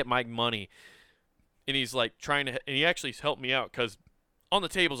 like, I get my money, and he's, like, and he actually helped me out because on the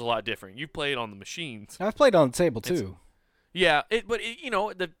table's a lot different. You've played on the machines. I've played on the table too. Yeah, but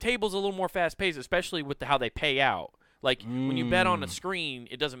the table's a little more fast-paced, especially with how they pay out. Like, when you bet on a screen,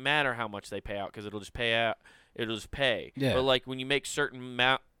 it doesn't matter how much they pay out because it'll just pay out. It'll just pay. Yeah. But, like, when you make certain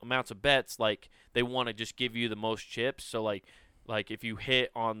amounts of bets, like, they want to just give you the most chips. So, like if you hit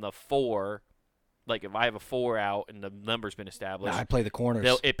on the 4, like, if I have a 4 out and the number's been established, I play the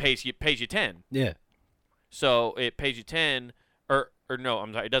corners. it pays you 10. Yeah. So, it pays you 10, or no,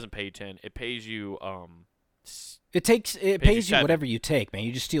 I'm sorry, it doesn't pay you 10. It pays you, It pays you 7. whatever you take, man.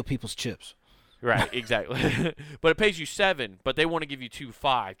 You just steal people's chips. Right, exactly. But it pays you 7, but they want to give you 2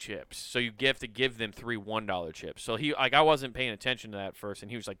 5 chips. So you have to give them 3 $1 chips. So I wasn't paying attention to that at first, and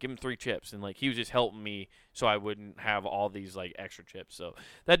he was like, give him 3 chips. And, like, he was just helping me so I wouldn't have all these, like, extra chips. So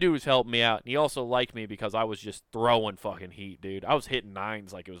that dude was helping me out. And he also liked me because I was just throwing fucking heat, dude. I was hitting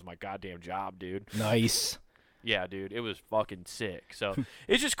 9s like it was my goddamn job, dude. Nice. Yeah, dude, it was fucking sick. So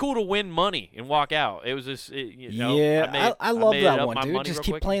it's just cool to win money and walk out. It was just, Yeah, I love made that up one, my dude. money Just real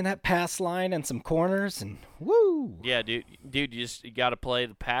keep quick. playing that pass line and some corners, and woo. Yeah, dude, you got to play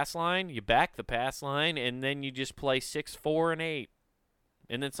the pass line. You back the pass line, and then you just play 6, 4, and 8,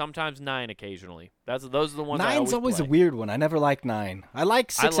 and then sometimes 9 occasionally. Those are the ones. Nine's I always play. a weird one. I never liked 9. I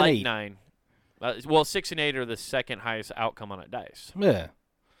like 6 I and like 8. 9. Well, 6 and 8 are the second highest outcome on a dice. Yeah,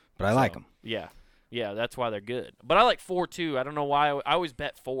 but I like them. Yeah, that's why they're good. But I like 4 too. I don't know why. I always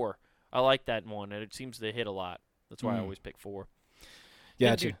bet 4. I like that one, and it seems to hit a lot. That's why I always pick 4.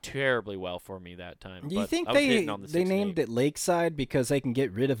 Yeah, Didn't do terribly well for me that time. Do you but think I was hitting on the 6 they and named 8. it Lakeside because they can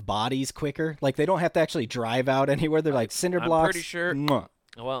get rid of bodies quicker? Like they don't have to actually drive out anywhere. They're like cinder I'm blocks. pretty sure- Mwah.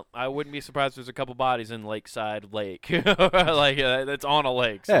 Well, I wouldn't be surprised if there's a couple bodies in Lakeside Lake, like that's on a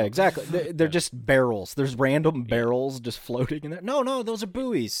lake. So. Yeah, exactly. They're just barrels. There's random barrels just floating in there. No, those are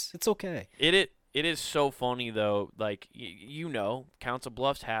buoys. It's okay. It is so funny though. Like Council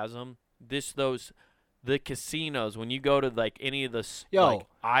Bluffs has them. The casinos, when you go to like any of the like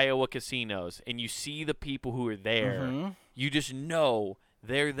Iowa casinos and you see the people who are there, you just know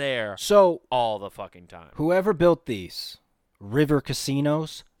they're there So all the fucking time. whoever built these river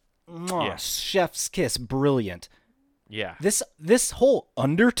casinos, Yeah. chef's kiss, brilliant. Yeah. This whole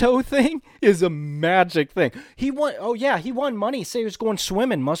undertow thing is a magic thing. He won money. Say he was going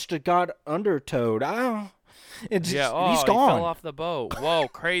swimming, must have got undertowed. He's He gone. fell off the boat. Whoa,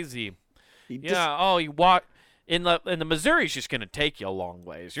 crazy. He walked in the Missouri's just gonna take you a long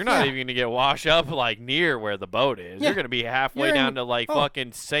ways. You're not even gonna get washed up like near where the boat is. Yeah. You're gonna be halfway You're in- down to like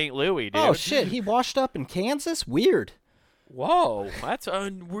fucking St. Louis, dude. Oh shit, he washed up in Kansas? Weird. Whoa, that's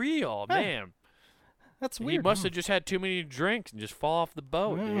unreal, man. That's He weird. must have just had too many drinks and just fall off the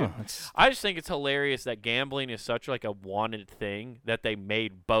boat, Yeah, dude. it's- I just think it's hilarious that gambling is such like a wanted thing that they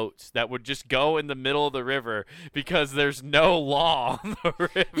made boats that would just go in the middle of the river because there's no law on the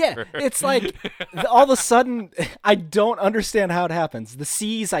river. Yeah, it's like all of a sudden, I don't understand how it happens. The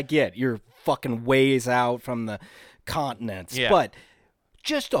seas, I get. You're fucking ways out from the continents. Yeah. But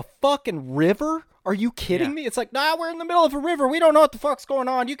just a fucking river? Are you kidding Yeah. me? It's like, nah, we're in the middle of a river. We don't know what the fuck's going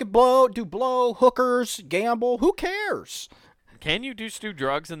on. You can blow, hookers, gamble. Who cares? Can you just do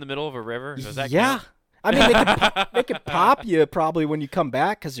drugs in the middle of a river? Does that Yeah. count? I mean, they could pop you probably when you come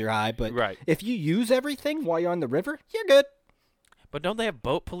back because you're high. But Right. if you use everything while you're on the river, you're good. But don't they have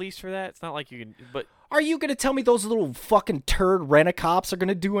boat police for that? It's not like you can. But Are you going to tell me those little fucking turd rent-a-cops are going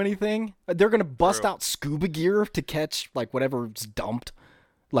to do anything? They're going to bust True. out scuba gear to catch, like, whatever's dumped?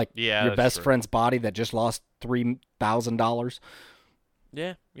 Like, Yeah, your that's best true. friend's body that just lost $3,000?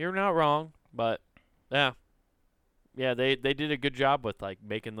 yeah, you're not wrong. But yeah, they did a good job with like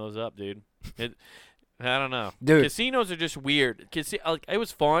making those up, dude. I don't know, Dude. Casinos are just weird. Like, it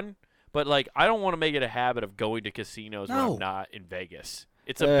was fun, but like I don't want to make it a habit of going to casinos when No. I'm not in Vegas.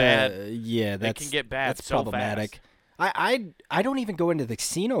 It's a bad. Yeah, It that's can get bad That's so problematic. fast. I don't even go into the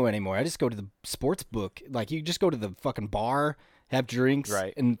casino anymore. I just go to the sports book. Like, you just go to the fucking bar, have drinks,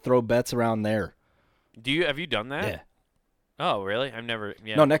 Right. and throw bets around there. Have you done that? Yeah. Oh, really? I've never.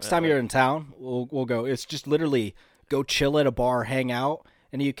 Yeah. No, next time you're in town, we'll go. It's just literally go chill at a bar, hang out,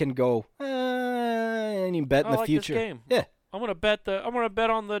 and you can go and you bet in I the like future. This game. Yeah. I'm gonna bet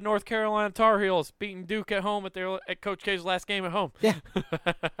on the North Carolina Tar Heels beating Duke at home at Coach K's last game at home. Yeah.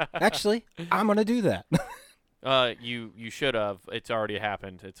 Actually, I'm gonna do that. You should have. It's already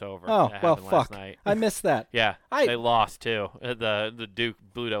happened. It's over. Oh, It well, happened fuck. last night. I missed that. Yeah, I- they lost too. The Duke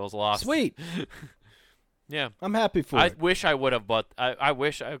Blue Devils lost. Sweet. Yeah, I'm happy for I it. wish I would have, but I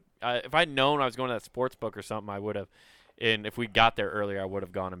wish if I'd known I was going to that sports book or something, I would have. And if we got there earlier, I would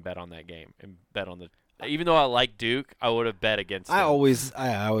have gone and bet on that game and bet on the. Even though I like Duke, I would have bet against. I them. always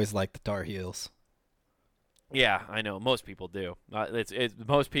like the Tar Heels. Yeah, I know. Most people do. It's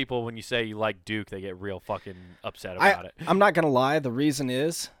most people when you say you like Duke, they get real fucking upset about it. I'm not gonna lie. The reason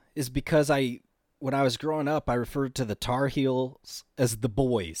is because when I was growing up, I referred to the Tar Heels as the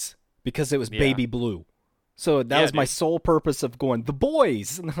boys because it was Yeah. baby blue. So that Yeah, was my dude. sole purpose of going the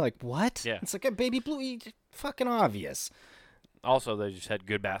boys, and they're like, "What?" Yeah. It's like a baby blue. Fucking obvious. Also, they just had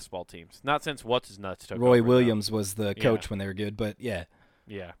good basketball teams. Not since what's his nuts took Roy over, Williams was the Yeah. coach when they were good, but yeah,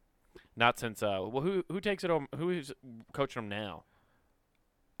 Yeah, not since. Well, who takes it over? Who is coaching them now?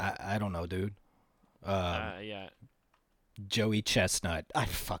 I don't know, dude. Yeah, Joey Chestnut. I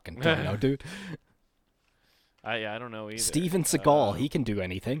fucking don't know, dude. I don't know either. Steven Seagal. He can do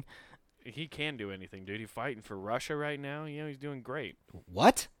anything. He can do anything, dude. He's fighting for Russia right now. You know, he's doing great.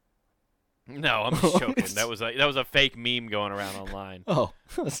 What? No, I'm just joking. That was a fake meme going around online. Oh,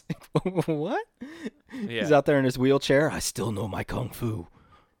 I was like, what? Yeah. He's out there in his wheelchair. I still know my kung fu.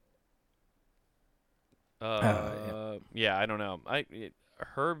 Yeah, I don't know.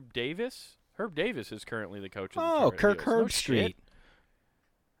 Herb Davis. Herb Davis is currently the coach of the Oh, Tar Kirk Heels. No Herbstreit. shit.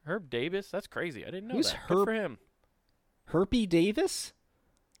 Herb Davis. That's crazy. I didn't know Who's that. Good for him. Herpy Davis?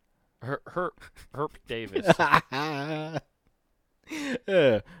 Herb Davis. All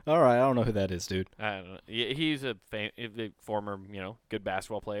right, I don't know who that is, dude. I don't know. He's a former, good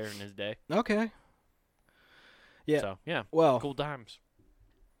basketball player in his day. Okay. Yeah. So yeah, Well, cool times.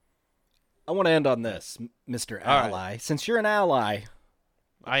 I want to end on this, Mr. All right. Ally. Since you're an ally,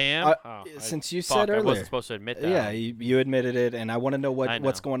 I am. since you fuck, said I earlier, wasn't supposed to admit that. yeah, you admitted it, and I want to know I know.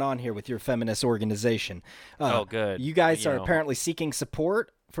 what's going on here with your feminist organization. Oh, good. You guys You are know. apparently seeking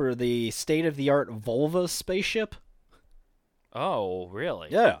support for the state-of-the-art Volvo spaceship. Oh, really?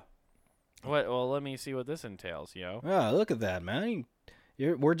 Yeah. What? Well, let me see what this entails, yo. Oh, look at that, man.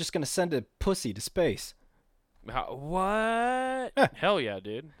 We're just gonna send a pussy to space. What? Yeah. Hell yeah,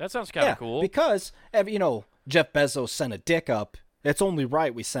 dude. That sounds kind of cool. Because Jeff Bezos sent a dick up. It's only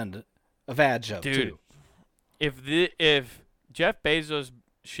right we send a vag up Dude, too. If Jeff Bezos'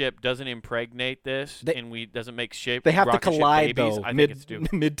 ship doesn't impregnate this They- and we doesn't make ship, They have to rocket ship collide babies, though I think it's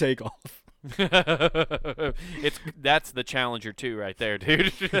stupid. mid takeoff. That's the Challenger 2 right there,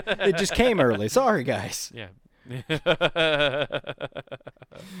 dude. It just came early. Sorry, guys. Yeah. Yeah.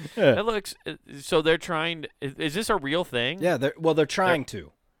 It looks so they're trying. Is this a real thing? Yeah, they're trying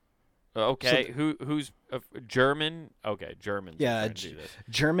to. Okay. Who's German? Okay, Germans. are Yeah, trying to do this.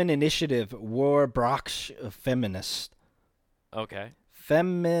 German initiative Warbrach Feminist. Okay.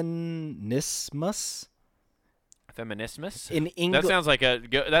 Feminismus Feminismus. in That English. sounds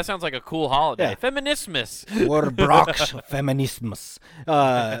like a cool holiday. Yeah. Feminismus. Warbrach Feminismus.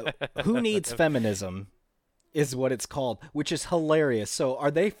 Who needs feminism? Is what it's called, which is hilarious. So,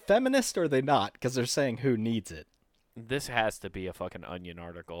 are they feminist or are they not? Because they're saying who needs it. This has to be a fucking Onion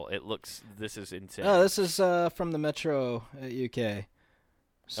article. This is insane. Oh, this is from the Metro UK.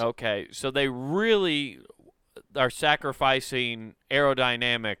 Okay, so they really are sacrificing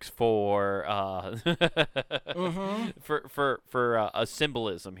aerodynamics for for a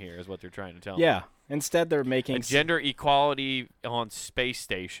symbolism here is what they're trying to tell me. Yeah. Instead, they're making And gender equality on space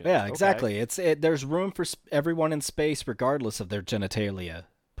stations. Yeah, Okay. exactly. There's room for everyone in space, regardless of their genitalia.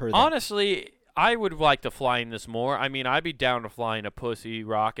 Per them. Honestly, I would like to fly in this more. I mean, I'd be down to flying a pussy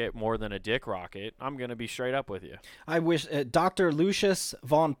rocket more than a dick rocket. I'm gonna be straight up with you. I wish Dr. Lucius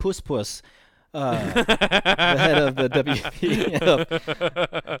von Puspus, the head of the WP.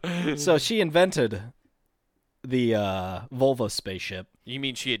 So she invented the Volvo spaceship. You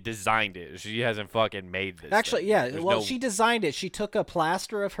mean she had designed it? She hasn't fucking made this. Actually, thing. yeah. There's Well, no- she designed it. She took a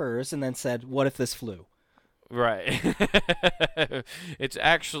plaster of hers and then said, "What if this flew?" Right. It's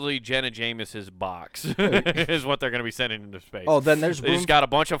actually Jenna James's box is what they're going to be sending into space. Oh, then there's They room. just got a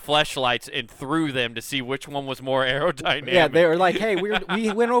bunch of fleshlights and threw them to see which one was more aerodynamic. Yeah, they were like, "Hey, we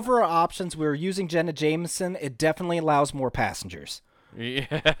went over our options. We were using Jenna Jameson. It definitely allows more passengers. Yeah.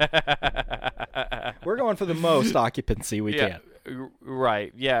 We're going for the most occupancy we Yeah. can."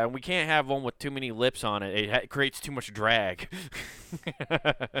 Right. Yeah, and we can't have one with too many lips on it. It creates too much drag.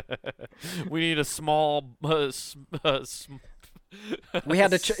 We need a small. We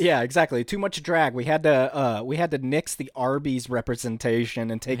had to, yeah, exactly. Too much drag. We had to nix the Arby's representation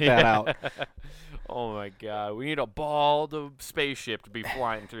and take that out. Oh my God, we need a bald spaceship to be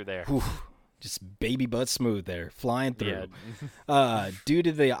flying through there. Just baby butt smooth there, flying through. Yeah. Due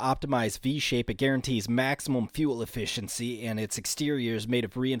to the optimized V shape, it guarantees maximum fuel efficiency, and its exterior is made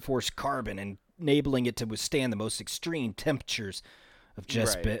of reinforced carbon, enabling it to withstand the most extreme temperatures of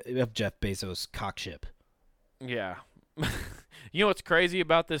Jeff Bezos' cockship. Yeah. You know what's crazy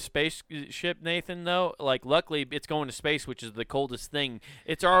about this spaceship, Nathan, though? Like, luckily, it's going to space, which is the coldest thing.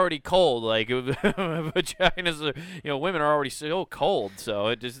 It's already cold. Like, vaginas, women are already so cold, so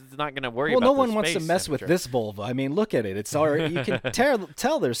it's not going to worry about Well, no the one wants to space mess with temperature. this vulva. I mean, look at it. It's already, you can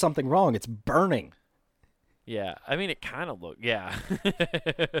tell there's something wrong. It's burning. Yeah, I mean, it kind of looked, yeah.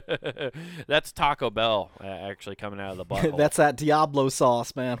 That's Taco Bell actually coming out of the butthole. That's that Diablo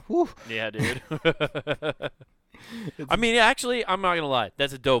sauce, man. Whew. Yeah, dude. I mean, actually, I'm not going to lie.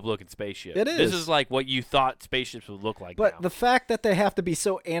 That's a dope-looking spaceship. It is. This is like what you thought spaceships would look like But now. the fact that they have to be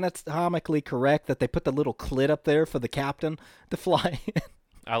so anatomically correct that they put the little clit up there for the captain to fly in.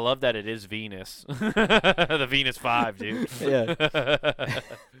 I love that it is Venus. The Venus 5, dude. Yeah.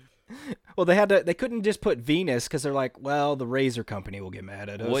 Well, they couldn't just put Venus because they're like, well, the Razor Company will get mad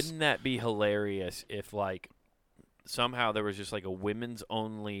at us. Wouldn't that be hilarious if, like, somehow there was just, like, a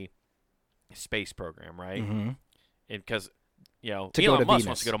women's-only space program, right? Mm-hmm. And because, To go Elon to Musk Venus.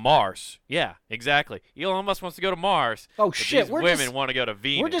 wants to go to Mars. Yeah, exactly. Elon Musk wants to go to Mars. Oh, but shit. These women want to go to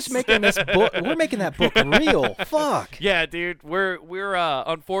Venus. We're just making this book. We're making that book real. Fuck. Yeah, dude. We're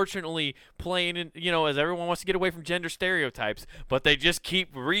unfortunately playing in, as everyone wants to get away from gender stereotypes, but they just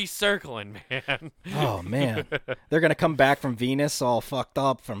keep recircling, man. Oh, man. They're going to come back from Venus all fucked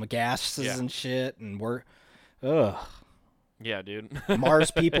up from gases Yeah. and shit. And ugh. Yeah, dude.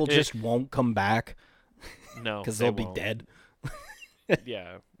 Mars people just won't come back No, because they they'll be won't. dead.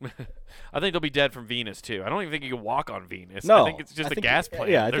 Yeah. I think they'll be dead from Venus, too. I don't even think you can walk on Venus. No, I think it's just I a think- gas plant.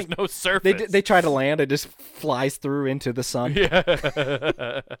 yeah, I There's think no surface. They try to land. It just flies through into the sun.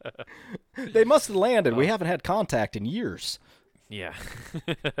 Yeah. They must have landed. We haven't had contact in years. Yeah.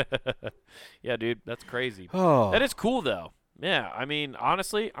 Yeah, dude. That's crazy. Oh. That is cool, though. Yeah, I mean,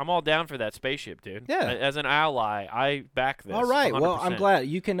 honestly, I'm all down for that spaceship, dude. Yeah. As an ally, I back this. All right. Well, 100%. I'm glad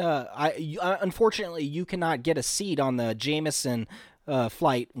you can. Unfortunately, you cannot get a seat on the Jameson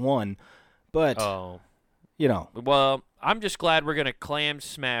Flight 1, but Oh. Well, I'm just glad we're gonna clam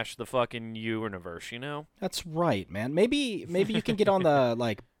smash the fucking universe. that's right, man. Maybe you can get on the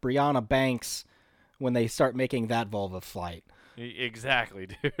like Brianna Banks when they start making that Volvo flight. Exactly,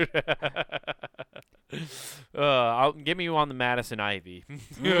 dude. Give me on the Madison Ivy.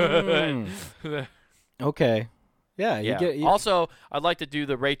 Okay. Yeah. Yeah. Also, I'd like to do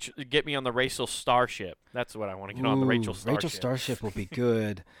get me on the Rachel Starship. That's what I want to get on the Rachel Starship. Rachel Starship will be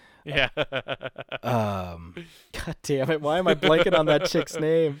good. Yeah. God damn it! Why am I blanking on that chick's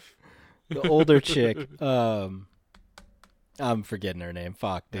name? The older chick. I'm forgetting her name.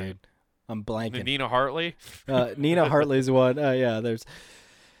 Fuck, dude. I'm blanking. Nina Hartley. Nina Hartley's one. Yeah, there's.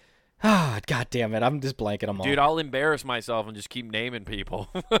 God damn it! I'm just blanking them all. Dude, I'll embarrass myself and just keep naming people.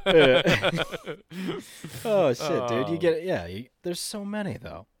 Oh shit, dude! You get it? Yeah. There's so many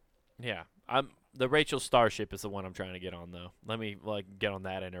though. Yeah. The Rachel Starship is the one I'm trying to get on, though. Let me get on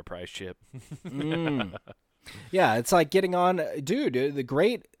that Enterprise ship. Yeah, it's like getting on, dude. A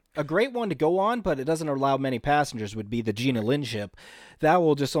great one to go on, but it doesn't allow many passengers. Would be the Gina Lynn ship. That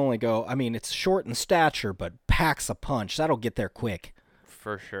will just only go. I mean, it's short in stature, but packs a punch. That'll get there quick.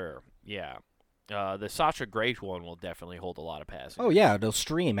 For sure. Yeah. The Sasha Grey one will definitely hold a lot of passengers. Oh yeah, it'll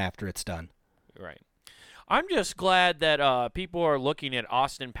stream after it's done. Right. I'm just glad that people are looking at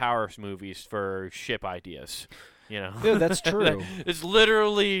Austin Powers movies for ship ideas. Dude, that's true. It's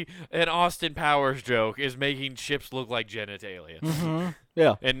literally an Austin Powers joke is making ships look like genitalia. Mm-hmm.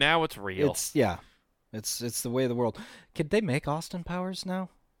 Yeah. And now it's real. It's the way of the world. Could they make Austin Powers now?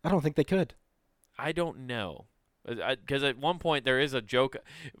 I don't think they could. I don't know. Because at one point there is a joke.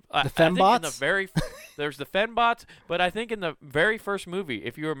 The fembots? There's the fembots, but I think in the very first movie,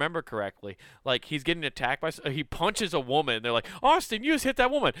 if you remember correctly, like he's getting attacked by, he punches a woman. And they're like, Austin, you just hit that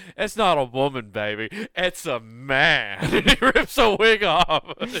woman. It's not a woman, baby. It's a man. And he rips a wig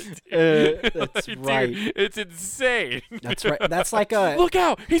off. That's Dude, right. It's insane. That's right. That's like a. Look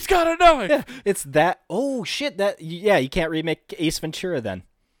out! He's got a knife. Yeah, it's that. Oh shit! You can't remake Ace Ventura then.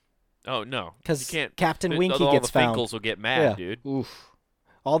 Oh no, Because you can't. Captain Winky all gets the found. Finkles will get mad, Yeah. dude. Oof.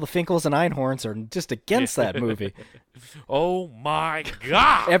 all the Finkles and Einhorns are just against that movie. Oh my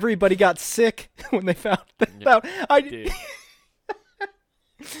god! Everybody got sick when they found that out. Dude.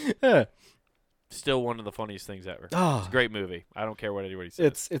 Still one of the funniest things ever. Oh. It's a great movie. I don't care what anybody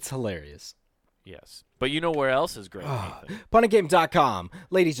says. It's hilarious. Yes. But you know where else is great, Nathan? Punandgame.com.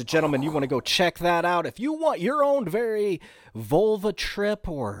 Ladies and gentlemen, you want to go check that out. If you want your own very vulva trip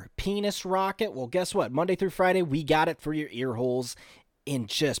or penis rocket, well, guess what? Monday through Friday, we got it for your ear holes in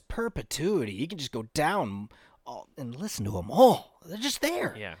just perpetuity. You can just go down and listen to them all. They're just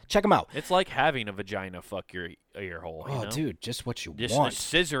there. Yeah. Check them out. It's like having a vagina fuck your ear hole. You know? Dude, just what you just want.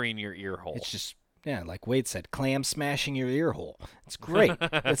 Scissoring your ear hole. It's just, yeah, like Wade said, clam smashing your ear hole. It's great.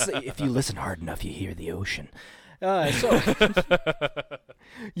 If you listen hard enough, you hear the ocean. So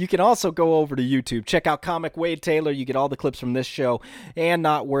you can also go over to YouTube, check out Comic Wade Taylor. You get all the clips from this show and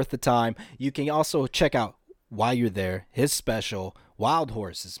Not Worth the Time. You can also check out, while you're there, his special, Wild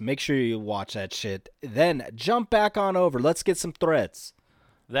Horses. Make sure you watch that shit. Then jump back on over. Let's get some threads.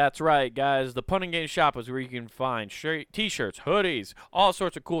 That's right, guys. The Pun and Game Shop is where you can find t-shirts, hoodies, all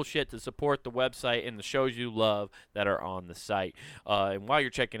sorts of cool shit to support the website and the shows you love that are on the site. And while you're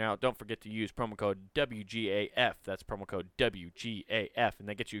checking out, don't forget to use promo code WGAF. That's promo code WGAF, and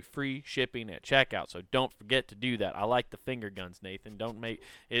that gets you free shipping at checkout. So don't forget to do that. I like the finger guns, Nathan.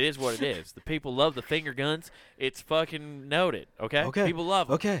 It is what it is. The people love the finger guns. It's fucking noted, okay? People love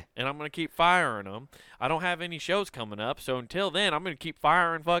them. Okay. And I'm going to keep firing them. I don't have any shows coming up, so until then, I'm going to keep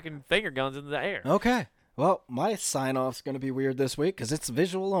firing fucking finger guns into the air. Okay. Well, my sign-off's going to be weird this week because it's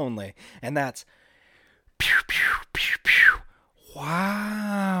visual only, and that's pew, pew, pew, pew.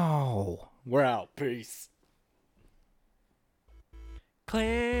 Wow. We're out. Peace.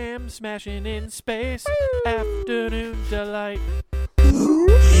 Clam smashing in space, afternoon delight.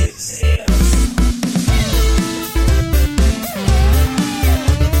 It's